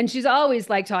 And she's always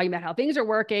like talking about how things are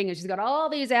working. And she's got all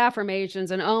these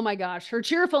affirmations. And oh my gosh, her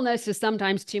cheerfulness is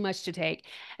sometimes too much to take.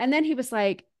 And then he was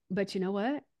like, but you know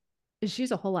what?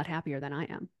 She's a whole lot happier than I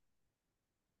am.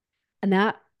 And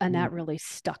that really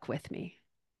stuck with me.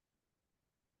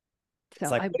 It's So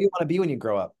like, I what do you want to be when you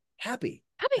grow up? Happy.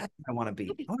 happy, That's what I want to be.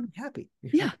 happy. I want to be happy.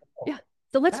 You're Yeah. like, oh, Yeah.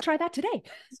 So let's that, try that today.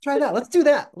 let's try that. Let's do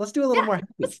that. Let's do a little Yeah. more happy.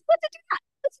 Let's do that.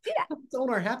 Let's do that. Let's own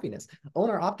our happiness,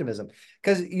 own our optimism.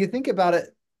 Because you think about it,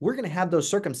 we're going to have those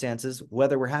circumstances,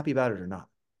 whether we're happy about it or not.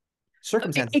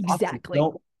 Circumstances often Exactly.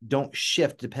 don't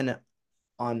shift dependent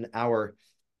on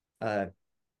uh,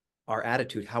 our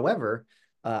attitude. However,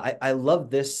 I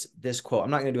love this quote. I'm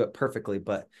not going to do it perfectly,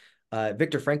 but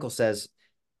Viktor Frankl says,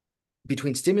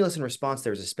 between stimulus and response,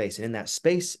 there's a space, and in that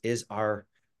space is our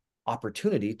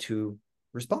opportunity to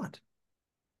respond.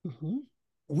 Mhm.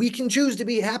 We can choose to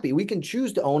be happy. We can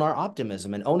choose to own our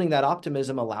optimism, and owning that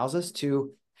optimism allows us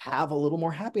to have a little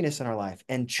more happiness in our life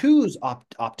and choose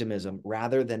optimism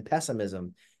rather than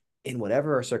pessimism in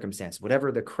whatever our circumstance,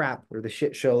 whatever the crap or the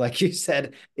shit show, like you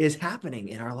said, is happening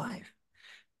in our life.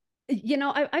 You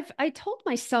know, I told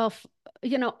myself,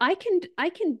 you know, I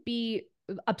can be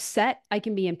upset, I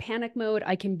can be in panic mode,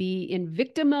 I can be in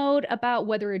victim mode about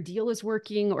whether a deal is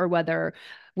working or whether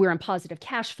we're in positive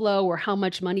cash flow or how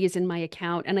much money is in my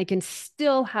account, and I can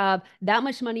still have that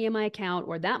much money in my account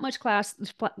or that much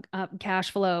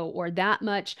cash flow or that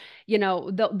much, you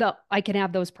know, the I can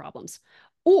have those problems.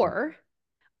 Or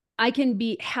I can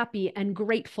be happy and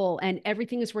grateful and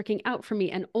everything is working out for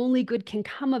me and only good can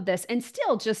come of this and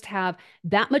still just have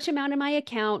that much amount in my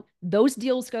account, those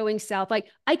deals going south. Like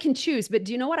I can choose, but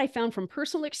do you know what I found from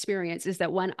personal experience is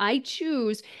that when I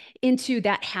choose into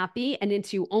that happy and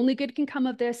into only good can come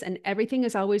of this and everything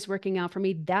is always working out for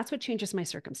me, that's what changes my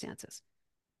circumstances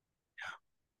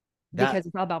That because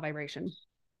it's all about vibration.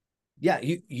 Yeah,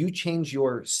 you change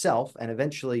yourself, and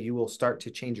eventually you will start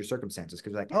to change your circumstances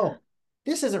because you're like, Yeah. oh,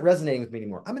 this isn't resonating with me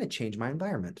anymore. I'm going to change my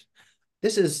environment.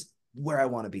 This is where I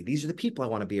want to be. These are the people I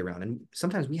want to be around. And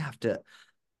sometimes we have to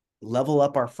level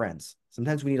up our friends.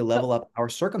 Sometimes we need to Oh, level up our all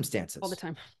the circumstances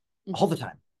time. all Hmm. the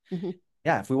time. Hmm.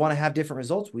 Yeah, if we want to have different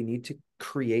results, we need to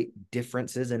create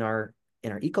differences in our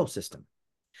ecosystem.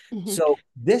 Hmm. So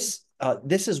this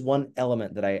is one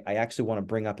element that I actually want to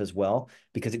bring up as well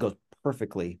because it goes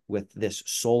perfectly with this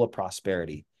soul of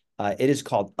prosperity. It is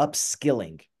called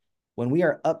upskilling. When we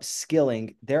are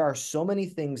upskilling, there are so many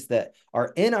things that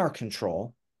are in our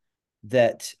control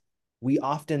that we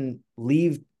often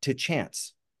leave to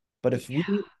chance. But if Yeah.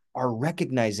 we are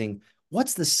recognizing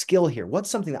what's the skill here, what's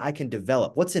something that I can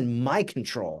develop, what's in my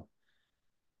control,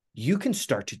 you can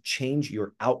start to change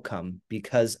your outcome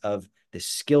because of the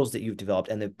skills that you've developed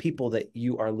and the people that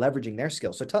you are leveraging their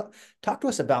skills. So talk to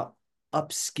us about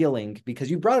upskilling because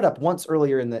you brought it up once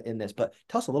earlier in this, but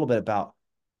tell us a little bit about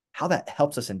how that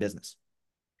helps us in business.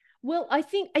 Well, I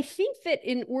think that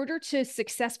in order to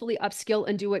successfully upskill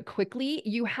and do it quickly,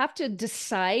 you have to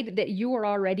decide that you are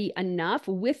already enough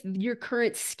with your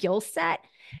current skill set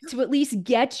to at least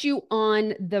get you on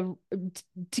the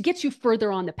to get you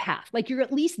further on the path. Like you're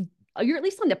at least you're at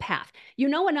least on the path. You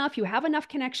know enough, you have enough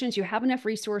connections, you have enough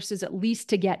resources at least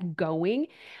to get going.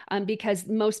 Because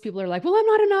most people are like, well, I'm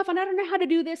not enough and I don't know how to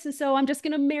do this. And so I'm just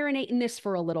going to marinate in this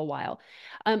for a little while.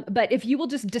 But if you will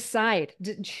just decide,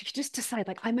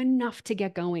 like, I'm enough to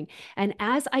get going. And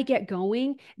as I get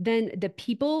going, then the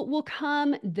people will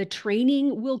come, the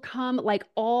training will come, like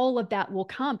all of that will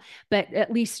come, but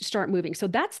at least start moving. So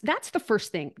that's the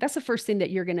first thing. That's the first thing that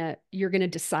you're gonna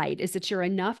decide is that you're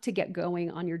enough to get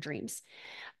going on your dreams.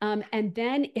 And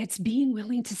then it's being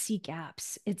willing to see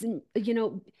gaps. It's,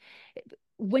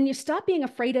 when you stop being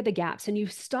afraid of the gaps and you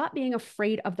stop being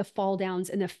afraid of the fall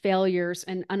downs and the failures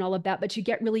and all of that, but you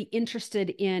get really interested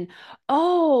in,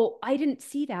 oh, I didn't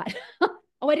see that.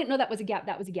 Oh, I didn't know that was a gap.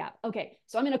 That was a gap. Okay,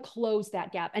 so I'm going to close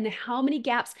that gap. And how many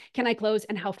gaps can I close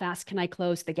and how fast can I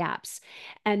close the gaps?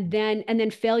 And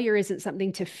then failure isn't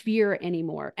something to fear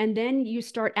anymore. And then you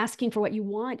start asking for what you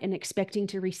want and expecting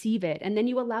to receive it. And then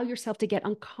you allow yourself to get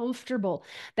uncomfortable.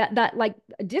 That like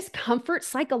discomfort,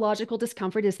 psychological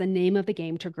discomfort is the name of the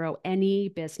game to grow any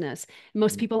business.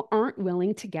 Most people aren't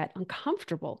willing to get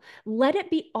uncomfortable. Let it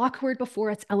be awkward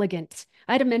before it's elegant.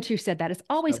 I had a mentor who said that it's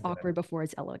always Okay. awkward before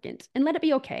it's elegant, and let it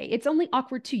be okay. It's only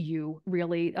awkward to you,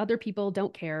 really. Other people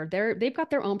don't care. They've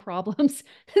got their own problems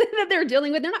that they're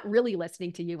dealing with. They're not really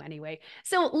listening to you anyway.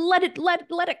 So let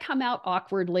it come out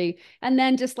awkwardly, and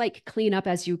then just like clean up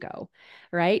as you go,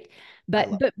 right? I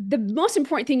But love the most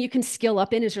important thing you can skill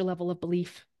up in is your level of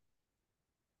belief.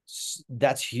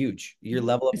 that's huge. Your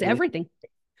level of Is belief. everything.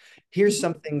 Here's Mhm.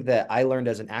 something that I learned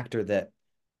as an actor that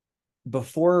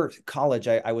before college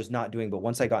I was not doing, but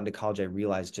once I got into college, I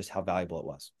realized just how valuable it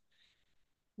was.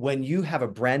 When you have a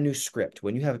brand new script,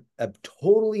 when you have a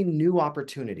totally new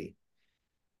opportunity,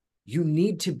 you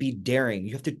need to be daring.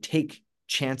 You have to take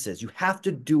chances. You have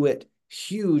to do it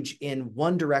huge in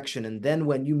one direction. And then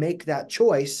when you make that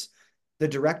choice, the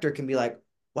director can be like,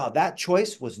 wow, that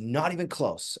choice was not even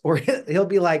close. Or he'll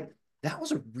be like, that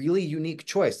was a really unique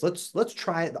choice. Let's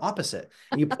try it the opposite.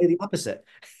 And you play the opposite.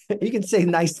 You can say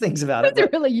nice things about it, That's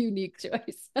a but really unique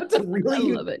choice. that's a really I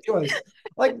unique love it. choice.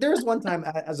 Like there was one time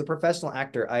as a professional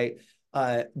actor, I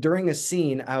during a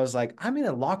scene, I was like, I'm in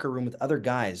a locker room with other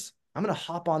guys. I'm gonna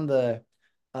hop on the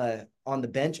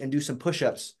bench and do some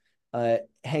push-ups,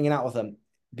 hanging out with them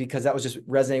because that was just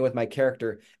resonating with my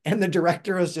character. And the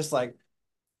director was just like,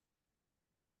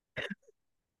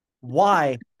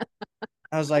 why?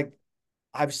 I was like,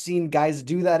 I've seen guys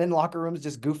do that in locker rooms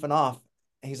just goofing off.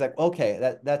 And he's like,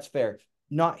 okay, that's fair.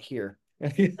 Not here.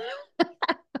 Right?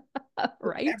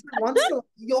 Every once in a while,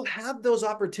 you'll have those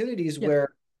opportunities Yep. where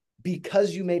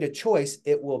because you made a choice,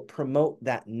 it will promote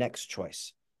that next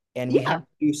choice. And we have Yeah.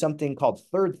 to do something called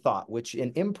third thought, which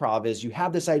in improv is you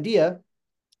have this idea,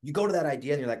 you go to that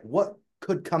idea and you're like, what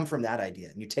could come from that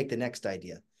idea? And you take the next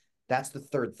idea. That's the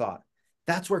third thought.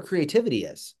 That's where creativity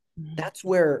is. Mhm. That's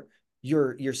where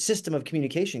your system of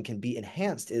communication can be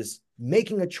enhanced is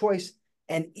making a choice.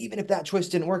 And even if that choice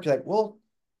didn't work, you're like, well,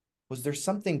 was there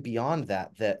something beyond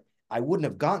that that I wouldn't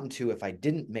have gotten to if I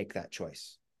didn't make that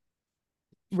choice?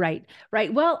 Right,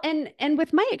 right. Well, and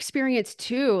with my experience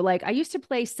too, like I used to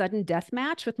play sudden death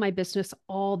match with my business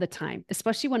all the time,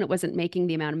 especially when it wasn't making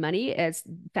the amount of money as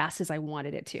fast as I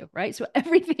wanted it to, right? So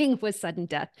everything was sudden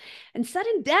death. And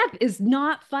sudden death is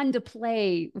not fun to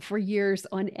play for years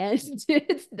on end.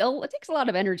 It takes a lot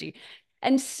of energy.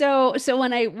 And so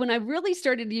when I really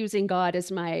started using God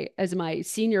as my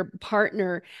senior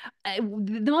partner,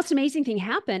 the most amazing thing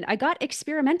happened. I got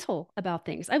experimental about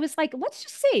things. I was like, let's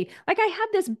just see. Like, I have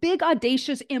this big,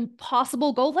 audacious,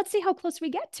 impossible goal. Let's see how close we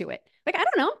get to it. Like, I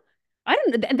don't know. I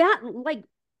don't know that, like,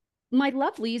 my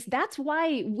lovelies. That's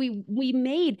why we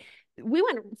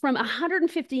went from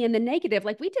 150 in the negative.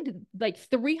 Like, we did like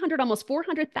 300, almost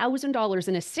 $400,000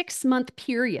 in a 6 month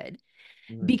period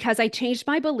Mm. because I changed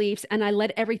my beliefs and I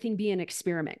let everything be an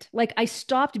experiment. Like I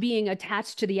stopped being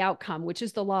attached to the outcome, which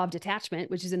is the law of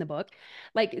detachment, which is in the book.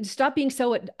 Like stop being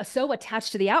so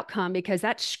attached to the outcome because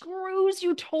that screws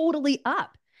you totally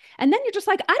up. And then you're just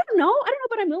like, I don't know,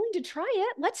 but I'm willing to try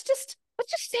it. Let's just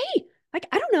see. Like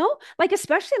I don't know, like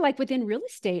especially like within real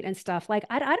estate and stuff. Like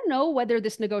I don't know whether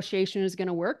this negotiation is going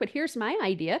to work, but here's my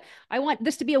idea. I want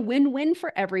this to be a win-win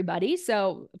for everybody.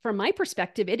 So from my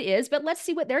perspective, it is, but let's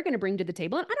see what they're going to bring to the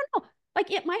table. And I don't know,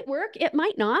 like it might work, it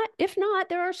might not. If not,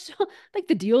 there are so like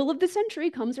the deal of the century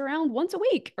comes around once a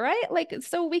week, right? Like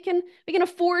so we can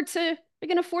afford to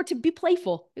be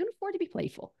playful. We can afford to be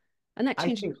playful. And that I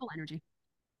changes your think whole energy.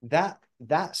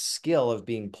 that skill of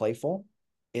being playful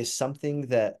is something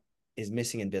that is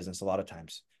missing in business a lot of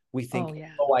times. We Oh think,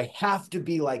 yeah. oh, I have to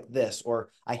be like this, or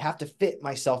I have to fit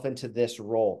myself into this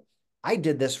role. I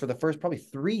did this for the first probably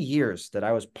 3 years that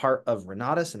I was part of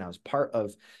Renatus and I was part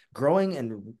of growing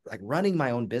and like running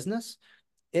my own business.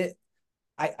 It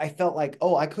I felt like,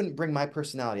 oh, I couldn't bring my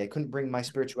personality, I couldn't bring my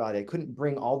spirituality, I couldn't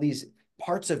bring all these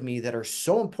parts of me that are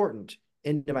so important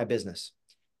into my business.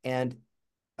 And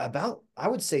about, I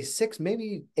would say 6,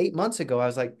 maybe 8 months ago, I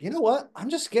was like, you know what? I'm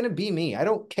just gonna be me. I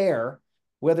don't care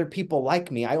whether people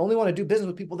like me. I only want to do business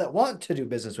with people that want to do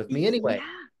business with me anyway. Yeah.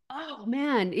 Oh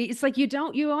man, it's like you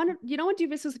don't want to do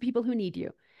business with people who need you.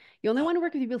 You only want to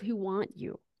work with people who want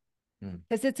you Mm.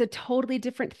 because it's a totally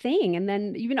different thing. And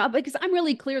then because I'm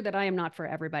really clear that I am not for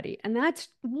everybody, and that's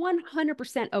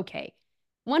 100% okay.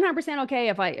 100% okay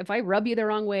if I rub you the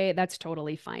wrong way, that's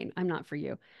totally fine. I'm not for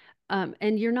you.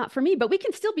 And you're not for me, but we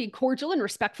can still be cordial and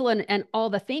respectful and all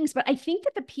the things. But I think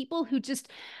that the people who just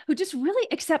really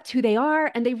accept who they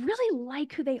are and they really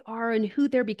like who they are and who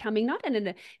they're becoming, not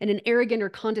in an arrogant or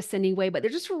condescending way, but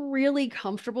they're just really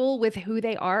comfortable with who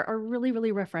they are really,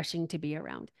 really refreshing to be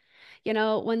around.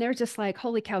 When they're just like,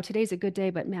 holy cow, today's a good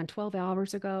day, but man, 12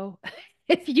 hours ago,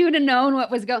 if you'd have known what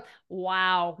was going,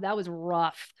 wow, that was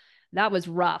rough. That was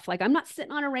rough. Like, I'm not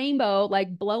sitting on a rainbow,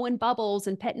 like blowing bubbles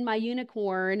and petting my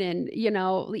unicorn and,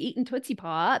 eating Tootsie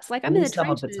Pops. Like, I'm in Only the some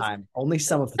of the trenches. time. Only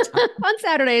some of the time. On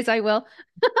Saturdays I will.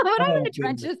 But I'm in Oh, the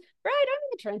goodness. trenches, right? I'm in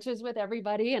the trenches with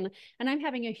everybody and I'm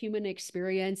having a human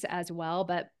experience as well.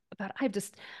 But I've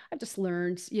just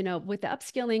learned, with the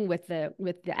upskilling, with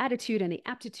the attitude and the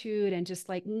aptitude and just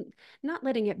like not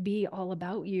letting it be all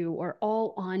about you or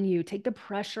all on you. Take the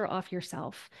pressure off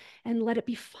yourself and let it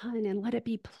be fun and let it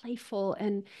be playful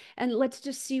and let's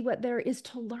just see what there is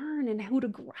to learn and how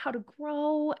to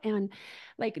grow. And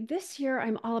like this year,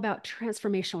 I'm all about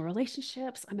transformational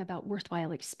relationships. I'm about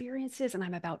worthwhile experiences and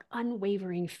I'm about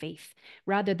unwavering faith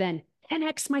rather than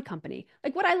 10x my company.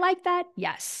 Like, would I like that?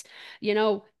 Yes.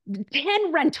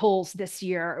 10 rentals this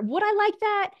year. Would I like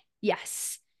that?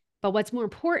 Yes. But what's more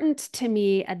important to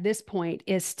me at this point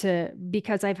is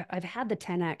because I've had the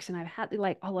 10x and I've had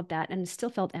like all of that and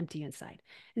still felt empty inside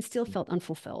and still felt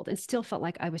unfulfilled and still felt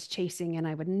like I was chasing and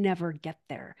I would never get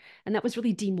there. And that was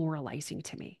really demoralizing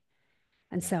to me.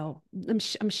 And Yeah. so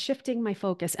I'm shifting my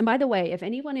focus. And by the way, if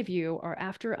any one of you are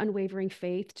after unwavering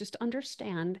faith, just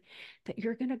understand that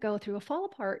you're going to go through a fall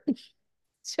apart.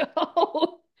 So,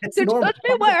 It's so normal. just be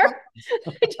Part of the aware.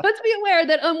 process. Just be aware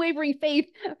that unwavering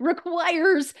faith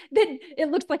requires that it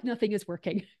looks like nothing is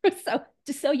working. So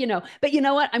just so you know. But you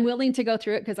know what? I'm willing to go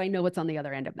through it because I know what's on the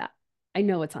other end of that. I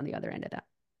know what's on the other end of that.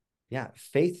 Yeah,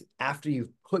 faith, after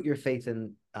you've put your faith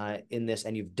in this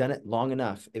and you've done it long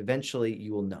enough, eventually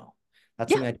you will know. That's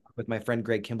Yeah. something I talk with my friend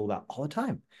Greg Kimball about all the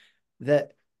time.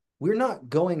 That we're not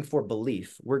going for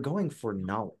belief, we're going for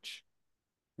knowledge.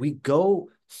 We go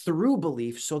through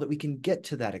belief so that we can get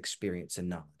to that experience and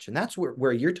knowledge. And that's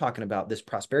where you're talking about this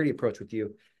prosperity approach with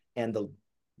you and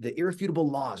the irrefutable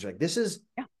laws. Like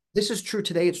Yeah. this is true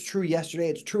today, it's true yesterday,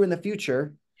 it's true in the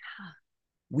future.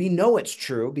 We know it's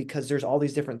true because there's all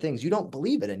these different things. You don't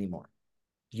believe it anymore.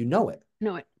 You know it.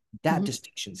 No, it. That Mhm.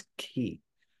 distinction's key.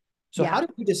 So how Yeah.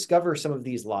 did you discover some of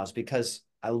these laws? Because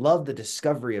I love the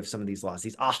discovery of some of these laws,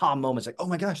 these aha moments, like, oh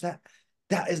my gosh, that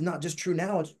is not just true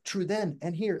now, it's true then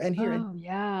and here and here. And Oh,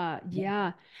 yeah,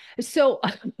 yeah. So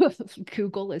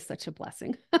Google is such a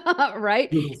blessing,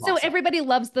 right? Google's So awesome. everybody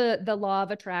loves the law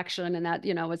of attraction and that,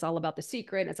 is all about the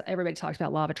secret. Everybody talks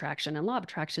about law of attraction and law of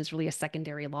attraction is really a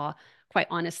secondary law, quite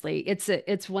honestly.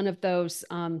 It's one of those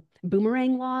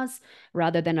boomerang laws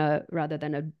rather than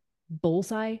a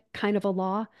bullseye kind of a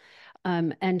law.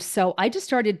 And so I just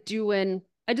started doing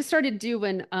a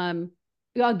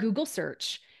Google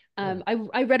search. Yeah.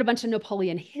 I read a bunch of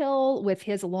Napoleon Hill with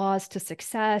his laws to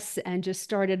success and just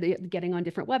started getting on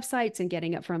different websites and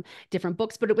getting it from different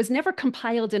books, but it was never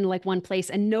compiled in like one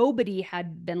place. And nobody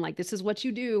had been like, this is what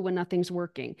you do when nothing's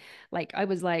working. Like I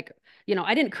was like,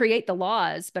 I didn't create the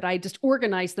laws, but I just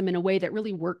organized them in a way that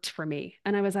really worked for me.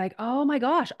 And I was like, oh my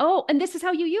gosh. Oh, and this is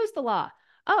how you use the law.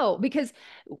 Oh, because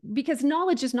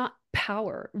knowledge is not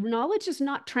power. Knowledge is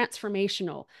not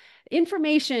transformational.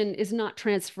 Information is not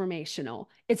transformational.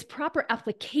 It's proper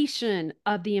application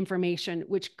of the information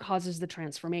which causes the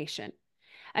transformation.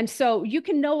 And so you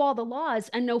can know all the laws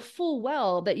and know full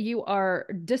well that you are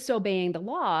disobeying the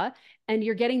law and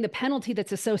you're getting the penalty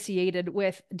that's associated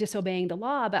with disobeying the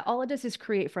law. But all it does is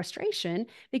create frustration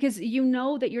because you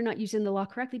know that you're not using the law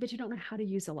correctly, but you don't know how to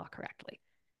use the law correctly.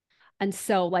 And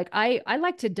so like I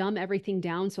like to dumb everything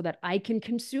down so that I can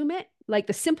consume it. Like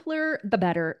the simpler, the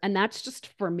better. And that's just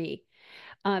for me.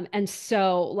 And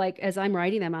so like as I'm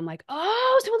writing them, I'm like,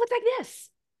 oh, so it looks like this.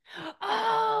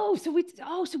 Oh, so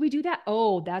we do that.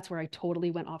 Oh, that's where I totally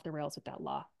went off the rails with that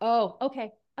law. Oh,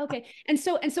 okay. Okay. And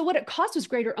so what it cost was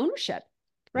greater ownership,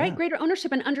 right? Yeah. Greater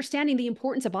ownership and understanding the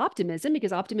importance of optimism,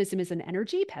 because optimism is an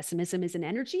energy, pessimism is an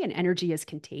energy, and energy is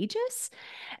contagious.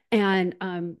 And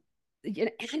and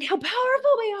how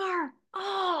powerful we are.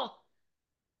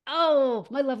 Oh,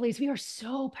 my lovelies, we are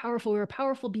so powerful. We are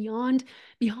powerful beyond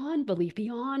belief,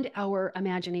 beyond our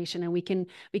imagination, and we can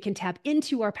tap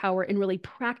into our power in really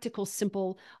practical,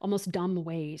 simple, almost dumb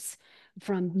ways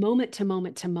from moment to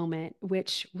moment to moment,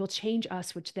 which will change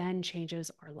us, which then changes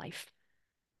our life.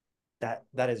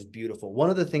 That is beautiful.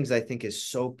 One of the things I think is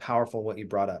so powerful, what you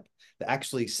brought up, that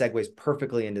actually segues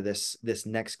perfectly into this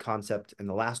next concept and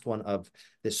the last one of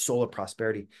this soul of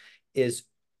prosperity, is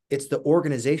it's the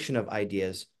organization of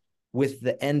ideas with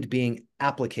the end being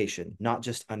application, not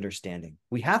just understanding.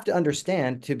 We have to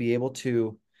understand to be able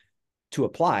to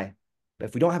apply. But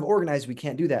if we don't have organized, we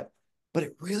can't do that. But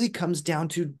it really comes down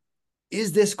to,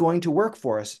 is this going to work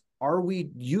for us? Are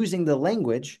we using the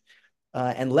language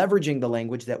and leveraging the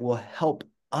language that will help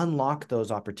unlock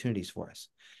those opportunities for us?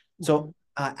 Mhm. So,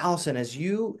 Allison, as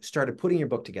you started putting your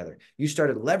book together, you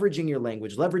started leveraging your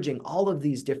language, leveraging all of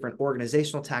these different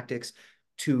organizational tactics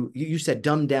to, you said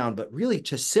dumb down, but really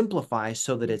to simplify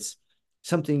so that it's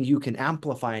something you can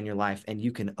amplify in your life and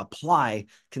you can apply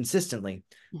consistently.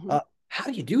 Mhm. Uh, how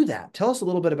do you do that? Tell us a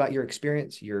little bit about your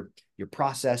experience, your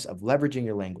process of leveraging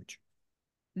your language.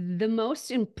 The most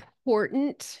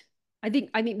important, I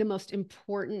think the most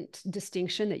important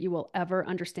distinction that you will ever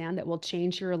understand that will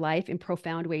change your life in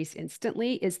profound ways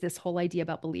instantly is this whole idea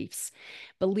about beliefs.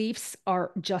 Beliefs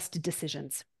are just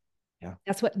decisions. Yeah,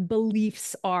 That's what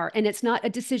beliefs are. And it's not a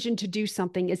decision to do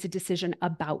something, it's a decision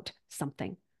about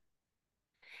something.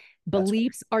 that's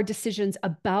Beliefs are decisions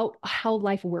about how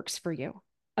life works for you,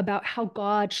 about how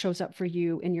God shows up for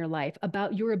you in your life,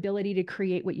 about your ability to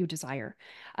create what you desire,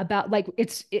 about like,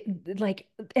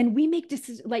 and we make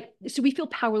decisions like, so we feel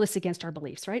powerless against our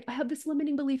beliefs, right? I have this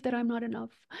limiting belief that I'm not enough.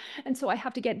 And so I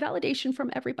have to get validation from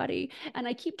everybody. And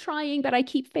I keep trying, but I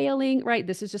keep failing, right?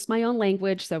 This is just my own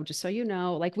language. So just so you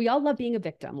know, like we all love being a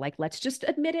victim. Like, let's just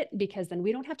admit it because then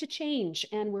we don't have to change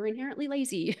and we're inherently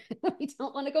lazy. We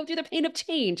don't want to go through the pain of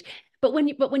change. But when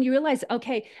you realize,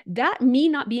 okay, that me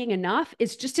not being enough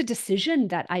is just a decision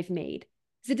that I've made.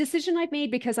 It's a decision I've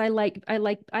made because I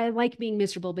like being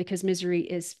miserable because misery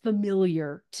is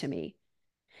familiar to me.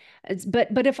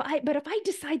 But if I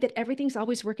decide that everything's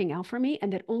always working out for me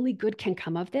and that only good can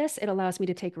come of this, it allows me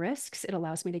to take risks. It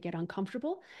allows me to get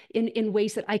uncomfortable in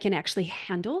ways that I can actually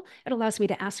handle. It allows me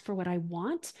to ask for what I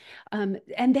want. And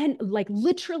then like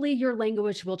literally your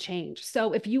language will change.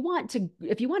 So if you want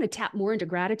to tap more into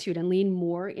gratitude and lean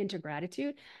more into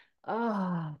gratitude,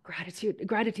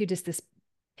 gratitude is this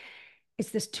it's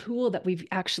this tool that we've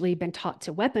actually been taught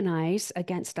to weaponize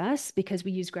against us because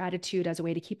we use gratitude as a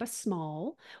way to keep us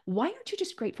small. Why aren't you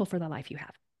just grateful for the life you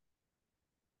have?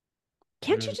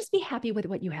 Can't you mm, just be happy with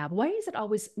what you have? Why is it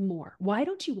always more? Why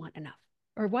don't you want enough?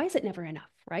 Or why is it never enough?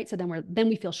 Right. So then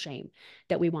we feel shame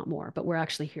that we want more, but we're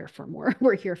actually here for more.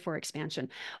 We're here for expansion.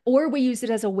 Or we use it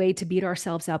as a way to beat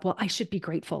ourselves up. Well, I should be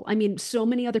grateful. I mean, so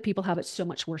many other people have it so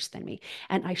much worse than me,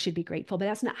 and I should be grateful. But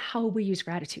that's not how we use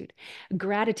gratitude.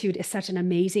 Gratitude is such an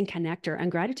amazing connector, and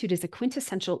gratitude is a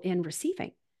quintessential in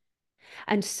receiving.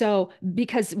 And so,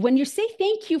 because when you say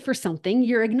thank you for something,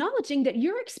 you're acknowledging that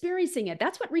you're experiencing it.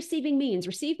 That's what receiving means.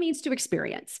 Receive means to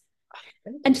experience.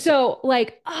 thank And you. So, so,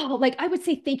 like I would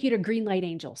say thank you to green light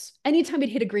angels. Anytime it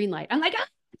hit a green light, I'm like,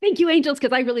 thank you, angels,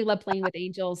 because I really love playing with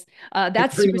angels.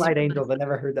 That's green super, light super fun. angels. I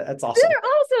never heard that. That's awesome. They're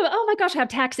awesome. Oh my gosh, I have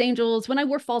tax angels. When I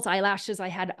wore false eyelashes, I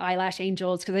had eyelash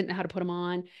angels because I didn't know how to put them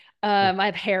on. I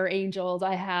have hair angels.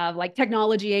 I have like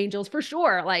technology angels for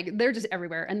sure. Like they're just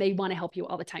everywhere and they want to help you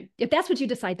all the time. If that's what you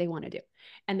decide they want to do.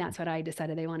 And that's what I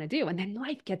decided they want to do. And then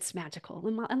life gets magical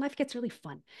and life gets really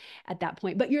fun at that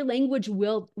point. But your language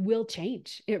will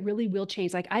change. It really will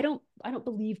change. Like I don't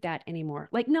believe that anymore.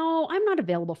 Like, no, I'm not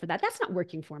available for that. That's not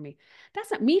working for me. That's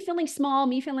not me feeling small,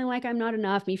 me feeling like I'm not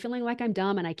enough, me feeling like I'm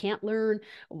dumb and I can't learn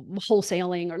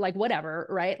wholesaling or like whatever,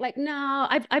 right? Like, no,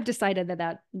 I've decided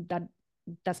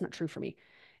that's not true for me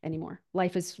anymore.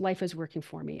 Life is working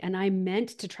for me. And I meant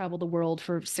to travel the world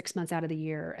for 6 months out of the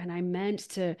year. And I meant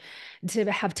to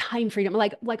have time freedom,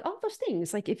 like all those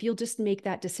things. Like if you'll just make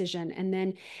that decision and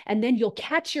then you'll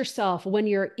catch yourself when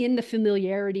you're in the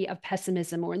familiarity of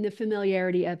pessimism or in the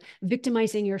familiarity of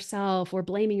victimizing yourself or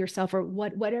blaming yourself or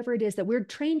whatever it is that we're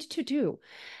trained to do.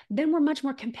 Then we're much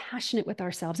more compassionate with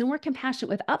ourselves and we're compassionate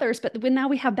with others. But when now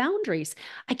we have boundaries,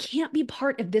 I can't be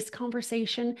part of this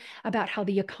conversation about how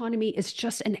the economy is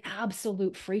just an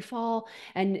absolute free fall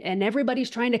and everybody's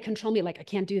trying to control me. Like, I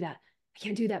can't do that. I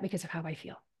can't do that because of how I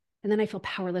feel. And then I feel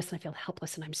powerless and I feel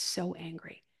helpless and I'm so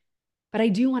angry. but I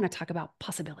do want to talk about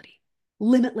possibility,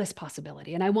 limitless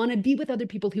possibility. And I want to be with other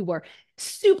people who are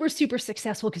super, super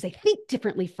successful because they think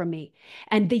differently from me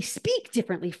and they speak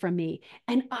differently from me.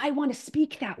 And I want to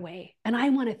speak that way and I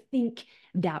want to think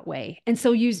that way. And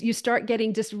so you start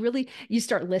getting just really, you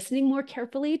start listening more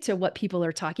carefully to what people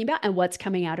are talking about and what's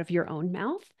coming out of your own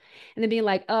mouth. And then being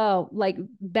like, oh, like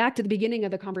back to the beginning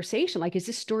of the conversation, like, is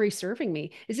this story serving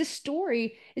me? Does this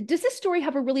story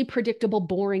have a really predictable,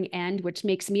 boring end, which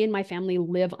makes me and my family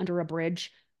live under a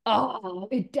bridge? Oh,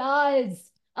 it does.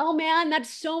 Oh man, that's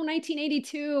so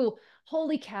 1982.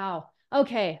 Holy cow.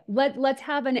 Okay, let's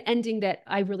have an ending that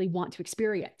I really want to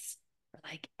experience.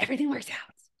 Like everything works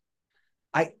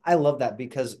out. I love that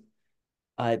because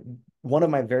uh, one of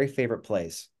my very favorite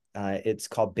plays, it's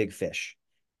called Big Fish,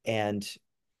 and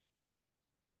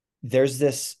there's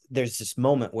this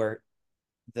moment where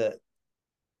the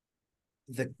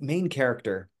the main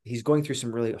character, he's going through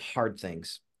some really hard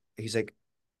things. He's like,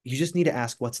 you just need to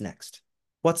ask what's next.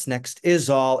 What's next is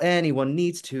all anyone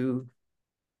needs to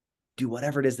do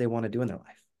whatever it is they want to do in their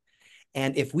life.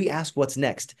 And if we ask what's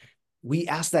next, we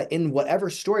ask that in whatever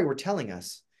story we're telling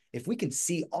us, if we can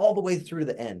see all the way through to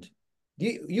the end.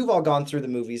 You've all gone through the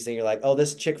movies and you're like, oh,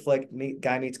 this chick flick,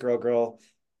 guy meets girl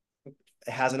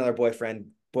has another boyfriend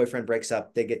breaks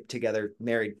up, they get together,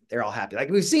 married, they're all happy. Like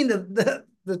we've seen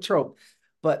the trope,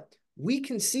 but we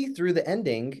can see through the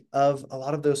ending of a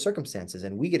lot of those circumstances,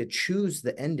 and we get to choose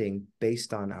the ending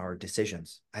based on our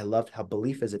decisions. I loved how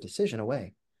belief is a decision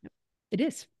away. It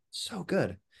is. So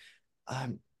good.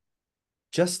 Um,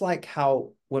 just like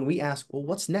how when we ask, well,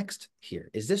 what's next here?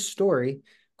 Is this story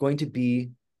going to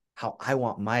be how I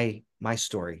want my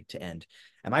story to end?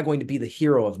 Am I going to be the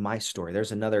hero of my story?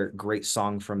 There's another great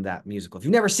song from that musical. If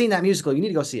you've never seen that musical, you need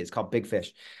to go see it. It's called Big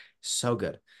Fish. So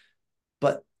good.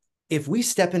 But if we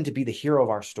step in to be the hero of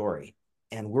our story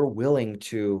and we're willing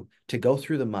to go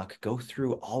through the muck, go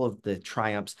through all of the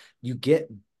triumphs, you get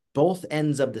both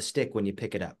ends of the stick when you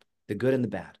pick it up, the good and the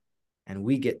bad. And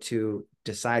we get to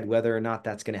decide whether or not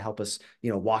that's going to help us,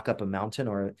 walk up a mountain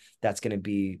or that's going to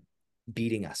be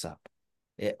beating us up.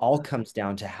 It all comes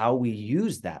down to how we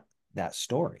use that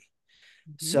story.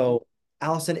 Mhm. So,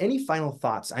 Allison, any final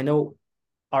thoughts? I know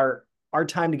our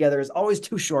time together is always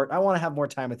too short. I want to have more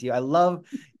time with you. I love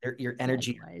your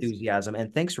energy, Likewise. enthusiasm,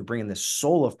 and thanks for bringing this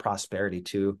soul of prosperity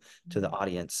to the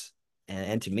audience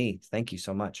and to me. Thank you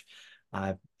so much.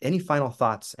 Any final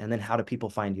thoughts, and then how do people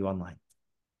find you online?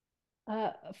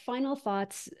 Final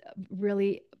thoughts,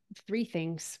 really three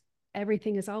things.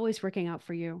 Everything is always working out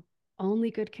for you.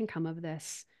 Only good can come of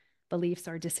this. Beliefs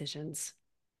are decisions.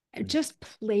 And just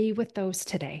play with those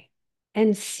today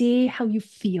and see how you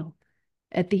feel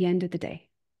at the end of the day.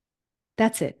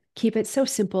 That's it. Keep it so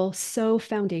simple, so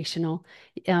foundational.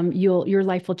 Your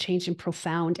life will change in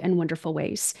profound and wonderful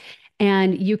ways.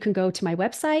 And you can go to my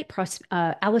website,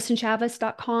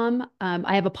 AllisonChavez.com.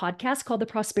 I have a podcast called The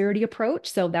Prosperity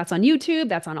Approach. So that's on YouTube,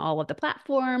 that's on all of the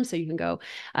platforms. So you can go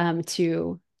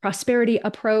to Prosperity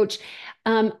Approach.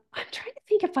 I'm trying to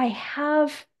think if I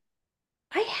have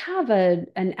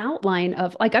an outline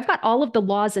of like I've got all of the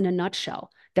laws in a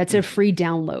nutshell. That's a free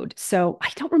download. So I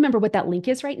don't remember what that link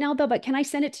is right now, though, but can I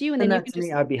send it to you and then Send you that can to me.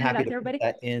 just I'd be send it happy out to to put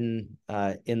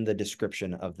everybody? that in the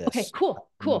description of Okay, this. cool,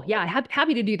 cool. Yeah,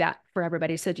 happy to do that for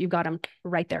everybody. So you've got them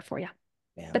right there for you.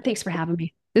 Bam. But thanks for having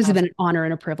me. This has been an honor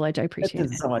and a privilege. I This appreciate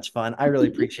is it. so much fun. I really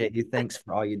appreciate you. Thanks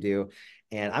for all you do.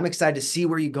 And I'm excited to see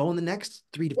where you go in the next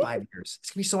 3 to 5 years.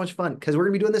 It's gonna be so much fun because we're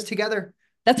gonna be doing this together.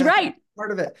 That's That's right.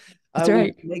 part of it. That's We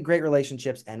right. make great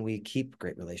relationships and we keep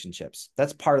great relationships.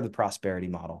 That's part of the prosperity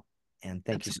model. And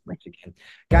thank you so Absolutely. much again.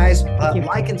 Guys, Thank you.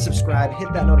 like and subscribe,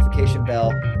 hit that notification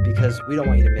bell because we don't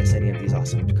want you to miss any of these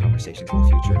awesome conversations in the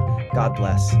future. God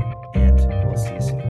bless, and we'll see you soon.